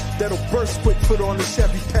fella, that'll burst quick, put on the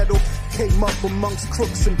Chevy pedal. Came up amongst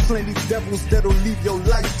crooks and plenty devils that'll leave your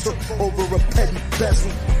life took over a petty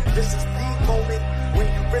bezel. This is the moment when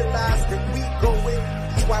you realize that we going.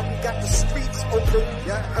 That's why we got the streets open.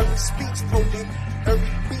 Every speech potent,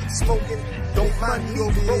 every beat smoking. Don't mind me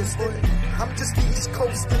roasting. I'm just East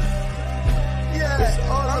Coasting. Yeah,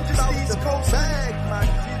 I'm just East Coast bag, man.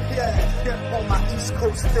 Yeah, on my East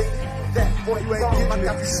Coast thing. That boy you ain't wrong, I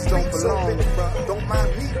got the streets open. Don't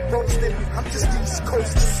mind me roasting. I'm just East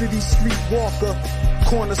Coast. City street walker,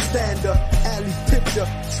 corner stander, alley picture,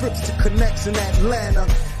 trips to connects in Atlanta.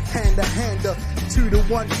 Hander,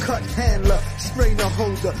 2-to-1 cut handler, strainer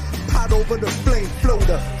holder, pot over the flame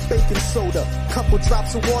floater, baking soda, couple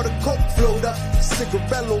drops of water, coke floater,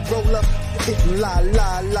 cigarello roller, hitting la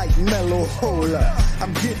like mellow hola.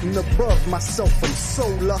 I'm getting above myself, I'm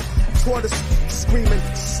solar, tortoise screaming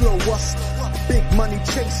slower, big money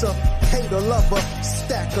chaser, hater lover,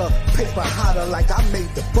 stacker, paper hotter like I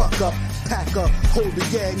made the buck up, packer, hold the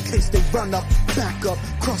yeah in case they run up, back up,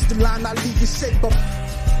 cross the line, I leave you shape up.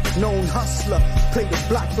 Known hustler, play the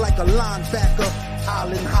block like a linebacker,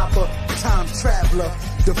 island hopper, time traveler,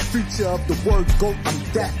 the future of the word GOAT, I'm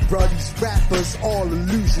that, bruh. These rappers, all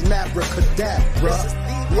illusion, abracadabra. This is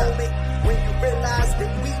the moment when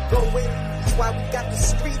going. That's why we got the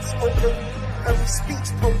streets open. Every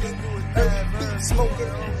speech poking, every beat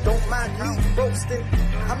smoking. Don't mind me roasting.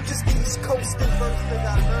 I'm just East Coasting.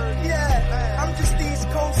 Yeah, I'm just East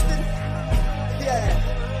Coasting. Yeah,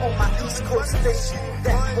 on my East Coast station.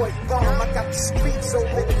 That boy bomb, I got the streets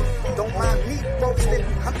open. Don't mind me roasting.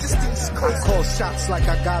 I'm just East Coast. I call shots like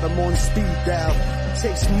I got them on speed dial.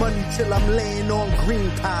 Chase money till I'm laying on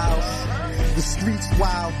green piles. The streets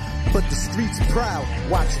wild, but the streets proud.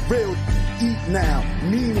 Watch real eat now.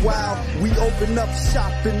 Meanwhile, we open up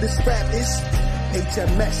shop in this rap is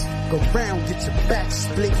HMS. Go round, get your back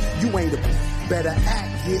split. You ain't a better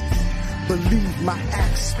act it. Believe my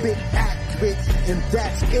act spit accurate, and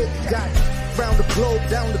that's it. Got round the globe,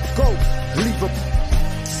 down the go. Leave a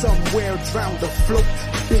somewhere, drown the float.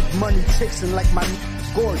 Big money chasing like my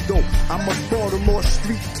Gordo. I'm a Baltimore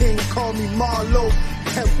street king, call me Marlo.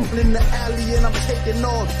 Helping in the alley and I'm taking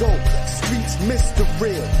all dough. Streets miss the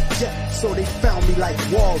real, yeah, so they found me like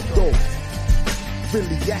Waldo.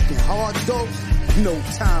 Really acting hard though? No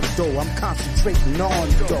time though, I'm concentrating on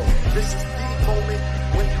though. This is the moment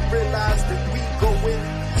when you realize that we go in.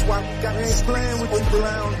 That's why we got this playing with the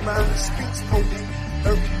ground, man. The streets poking,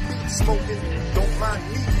 every beat smoking. Don't mind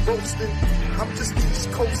me roasting, I'm just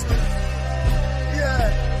East Coasting.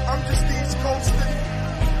 Yeah, I'm just East Coasting.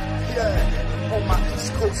 Yeah, on my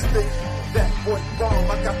East Coast thing. That boy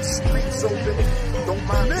bomb, I got the streets open. Don't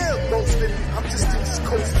mind me roasting, I'm just East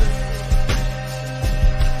Coasting.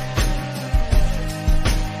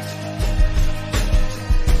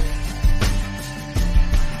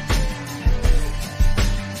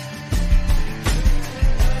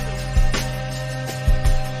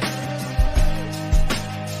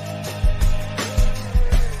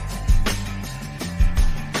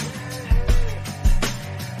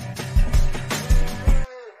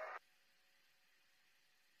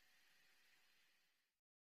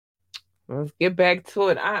 Let's get back to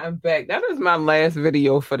it. I am back. That is my last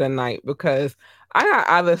video for the night because I got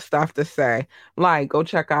other stuff to say. Like, go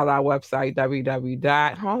check out our website,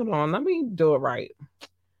 www. Hold on, let me do it right.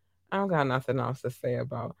 I don't got nothing else to say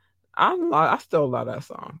about it. I still love that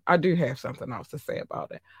song. I do have something else to say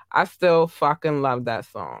about it. I still fucking love that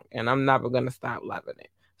song, and I'm never going to stop loving it.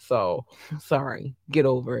 So, sorry. Get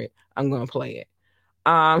over it. I'm going to play it.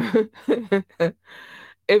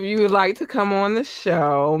 If you would like to come on the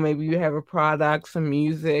show, maybe you have a product, some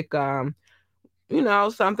music, something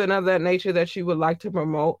of that nature that you would like to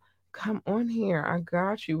promote, come on here. I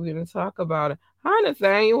got you. We're going to talk about it. Hi,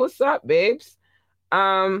 Nathaniel. What's up, babes?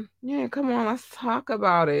 Yeah, come on. Let's talk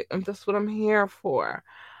about it. And that's what I'm here for.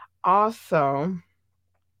 Also,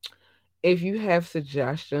 if you have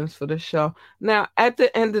suggestions for the show, now, at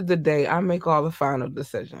the end of the day, I make all the final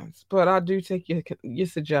decisions, but I do take your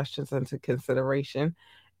suggestions into consideration.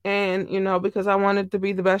 And, because I want it to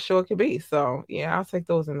be the best show it could be. So, yeah, I'll take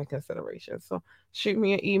those into consideration. So, shoot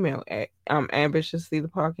me an email at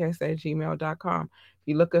ambitiouslythepodcast@gmail.com. If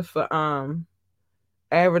you're looking for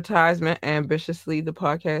advertisement,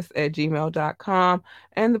 ambitiouslythepodcast@gmail.com.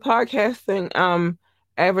 And the podcasting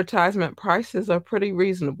advertisement prices are pretty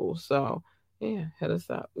reasonable. So, yeah, hit us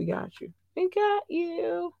up. We got you. We got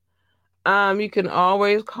you. You can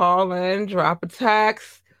always call in, drop a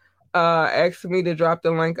text. Asked me to drop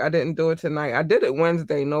the link. I didn't do it tonight. I did it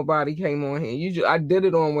Wednesday. Nobody came on here. I did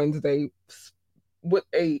it on Wednesday with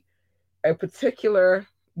a particular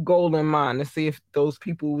goal in mind to see if those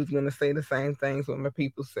people was going to say the same things with my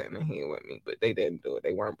people sitting in here with me, but they didn't do it.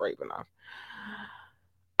 They weren't brave enough.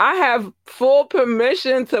 I have full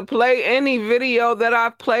permission to play any video that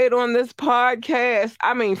I've played on this podcast.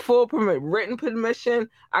 I mean, full written permission.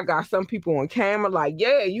 I got some people on camera like,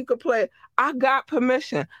 yeah, you could play it. I got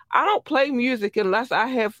permission. I don't play music unless I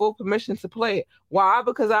have full permission to play it. Why?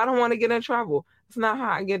 Because I don't want to get in trouble. It's not how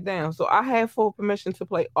I get down. So I have full permission to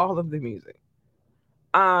play all of the music.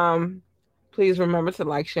 Please remember to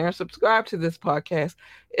like, share, and subscribe to this podcast.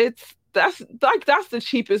 That's the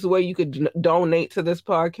cheapest way you could donate to this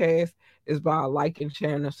podcast is by liking,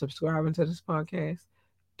 sharing, and subscribing to this podcast.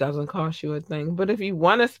 Doesn't cost you a thing. But if you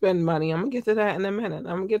want to spend money, I'm going to get to that in a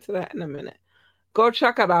minute. Go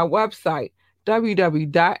check out our website,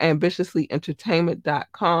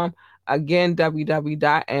 www.ambitiouslyentertainment.com. Again,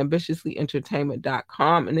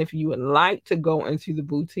 www.ambitiouslyentertainment.com. And if you would like to go into the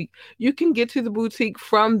boutique, you can get to the boutique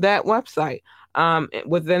from that website.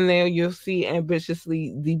 Within there, you'll see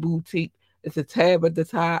Ambitiously the Boutique. It's a tab at the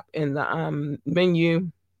top in the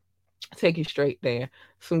menu. Take you straight there.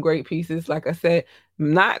 Some great pieces. Like I said,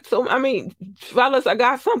 fellas, I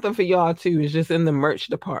got something for y'all too. It's just in the merch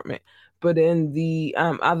department. But in the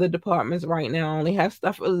other departments right now, I only have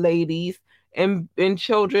stuff for ladies and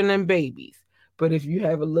children and babies. But if you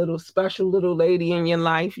have a little special little lady in your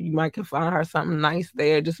life, you might can find her something nice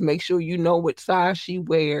there. Just make sure you know what size she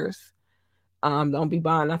wears. Don't be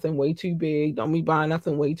buying nothing way too big. Don't be buying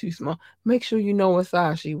nothing way too small. Make sure you know what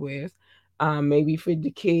size she wears. Maybe for the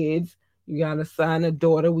kids, you got a son, a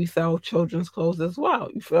daughter. We sell children's clothes as well.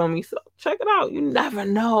 You feel me? So check it out. You never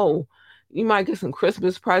know. You might get some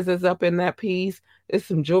Christmas presents up in that piece. It's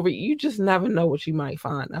some jewelry. You just never know what you might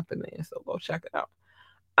find up in there. So go check it out.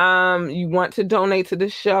 You want to donate to the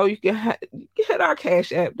show, you can hit our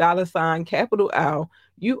Cash App, $ capital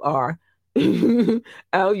LUR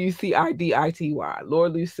LUCIDITY,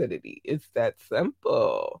 Lord Lucidity. It's that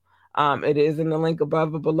simple. It is in the link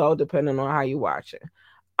above or below, depending on how you watch it.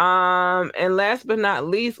 And last but not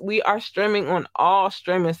least, we are streaming on all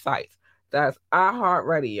streaming sites. That's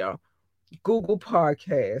iHeartRadio, Google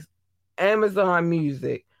Podcasts, Amazon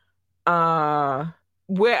Music,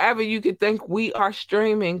 wherever you could think we are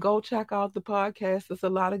streaming. Go check out the podcast. There's a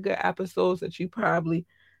lot of good episodes that you probably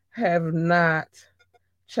have not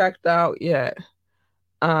checked out yet.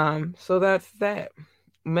 So that's that.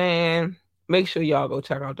 Man, make sure y'all go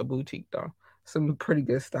check out the boutique though. Some pretty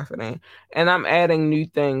good stuff in there. And I'm adding new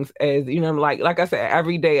things as, you know, like I said,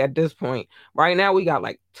 every day at this point. Right now we got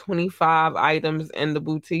like 25 items in the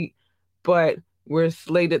boutique, but we're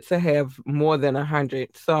slated to have more than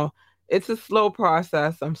 100. So it's a slow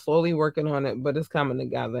process. I'm slowly working on it, but it's coming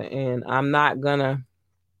together. And I'm not gonna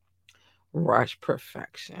rush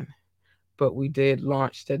perfection. But we did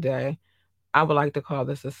launch today. I would like to call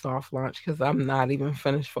this a soft launch because I'm not even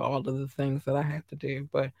finished for all of the things that I have to do,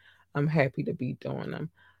 but I'm happy to be doing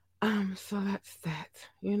them. So that's that,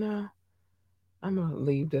 you know. I'm gonna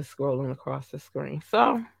leave this scrolling across the screen.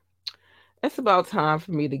 So it's about time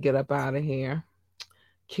for me to get up out of here.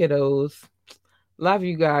 Kiddos, love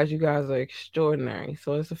you guys. You guys are extraordinary.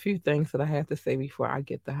 So there's a few things that I have to say before I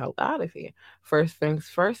get the hell out of here. First things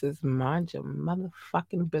first is mind your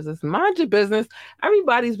motherfucking business. Mind your business.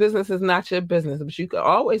 Everybody's business is not your business, but you can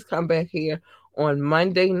always come back here on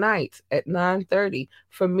Monday nights at 9:30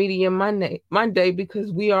 for Media Monday,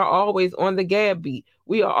 because we are always on the Gab beat.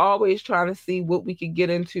 We are always trying to see what we could get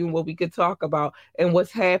into and what we could talk about and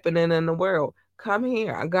what's happening in the world. Come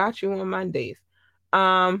here. I got you on Mondays.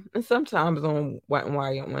 And sometimes on Wet and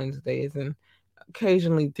Wired on Wednesdays, and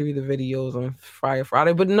occasionally through the videos on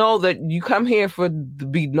Friday. But know that you come here for the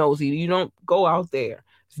be nosy. You don't go out there.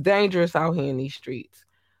 It's dangerous out here in these streets.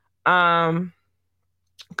 Come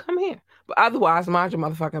here. But otherwise, mind your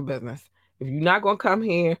motherfucking business. If you're not gonna come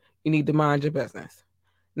here, you need to mind your business.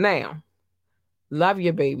 Now, love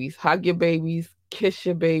your babies, hug your babies, kiss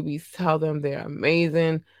your babies, tell them they're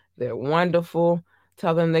amazing, they're wonderful.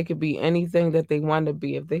 Tell them they could be anything that they want to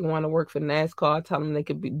be. If they want to work for NASCAR, tell them they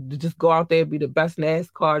could be, just go out there and be the best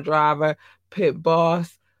NASCAR driver, pit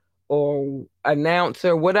boss, or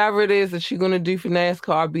announcer, whatever it is that you're going to do for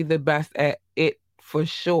NASCAR, be the best at it for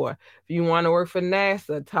sure. If you want to work for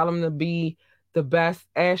NASA, tell them to be the best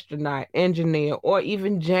astronaut, engineer, or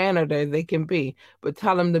even janitor they can be. But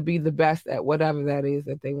tell them to be the best at whatever that is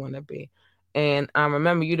that they want to be. And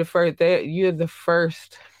remember, you're the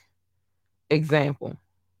first example.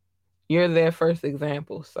 You're their first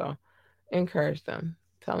example. So encourage them.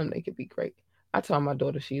 Tell them they could be great. I tell my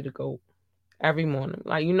daughter she the GOAT every morning.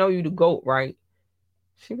 Like, you know you the GOAT, right?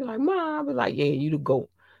 She be like, Mom. I'll be like, yeah, you the GOAT.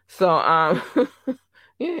 So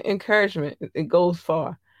yeah, encouragement. It goes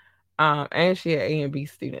far. And she an A and B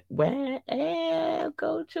student. Well,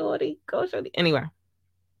 go Shorty. Go Shorty. Anyway.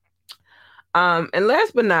 And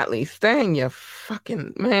last but not least, stay in your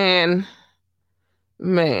fucking man.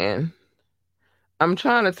 I'm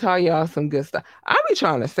trying to tell y'all some good stuff. I be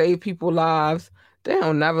trying to save people's lives. They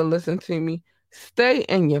don't never listen to me. Stay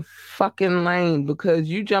in your fucking lane, because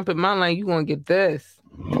you jump in my lane, you gonna get this.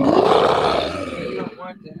 You don't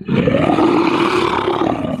want that.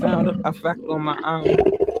 Sound effect on my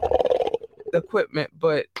equipment,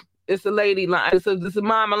 but it's a lady lion. It's a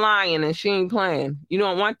mama lion, and she ain't playing. You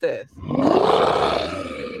don't want this.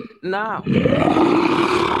 No. You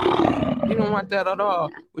don't want that at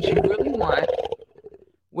all.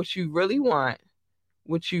 What you really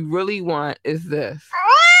want is this.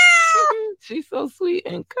 She's so sweet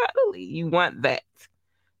and cuddly. You want that.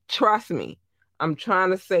 Trust me. I'm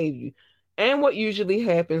trying to save you. And what usually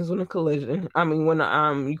happens when you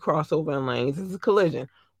cross over in lanes is a collision.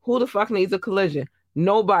 Who the fuck needs a collision?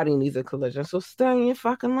 Nobody needs a collision. So stay in your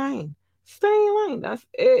fucking lane. Stay in your lane. That's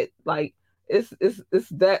it. Like, it's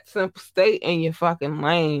that simple. Stay in your fucking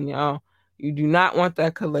lane, y'all. You do not want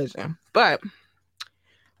that collision. But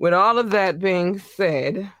with all of that being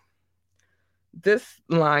said, this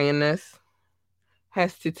lioness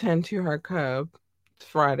has to tend to her cub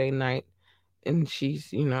Friday night and she's,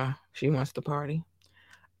 she wants to party.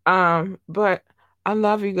 But I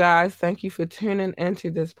love you guys. Thank you for tuning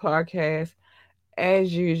into this podcast.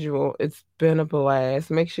 As usual, it's been a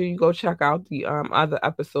blast. Make sure you go check out the other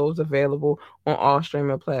episodes available on all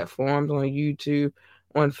streaming platforms, on YouTube,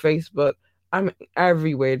 on Facebook. I'm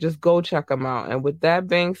everywhere. Just go check them out. And with that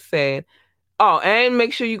being said, and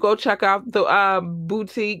make sure you go check out the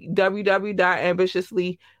boutique,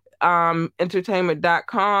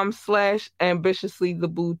 www.ambitiously.entertainment.com/ambitiously the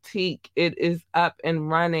boutique. It is up and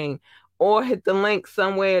running. Or hit the link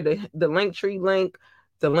somewhere, the Linktree link,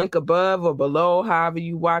 the link above or below, however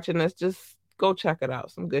you watching us. Just go check it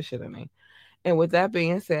out. Some good shit in there. And with that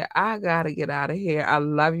being said, I gotta get out of here. I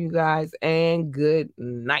love you guys and good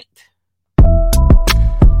night.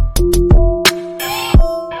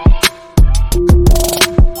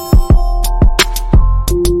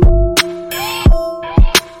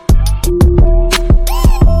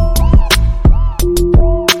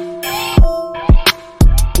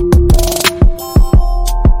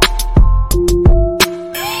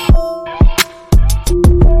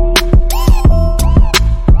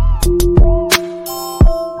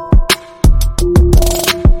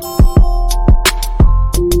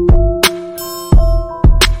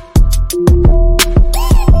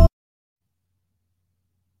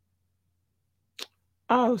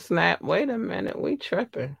 Oh, snap. Wait a minute. We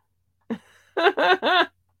tripping. Good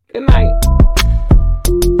night.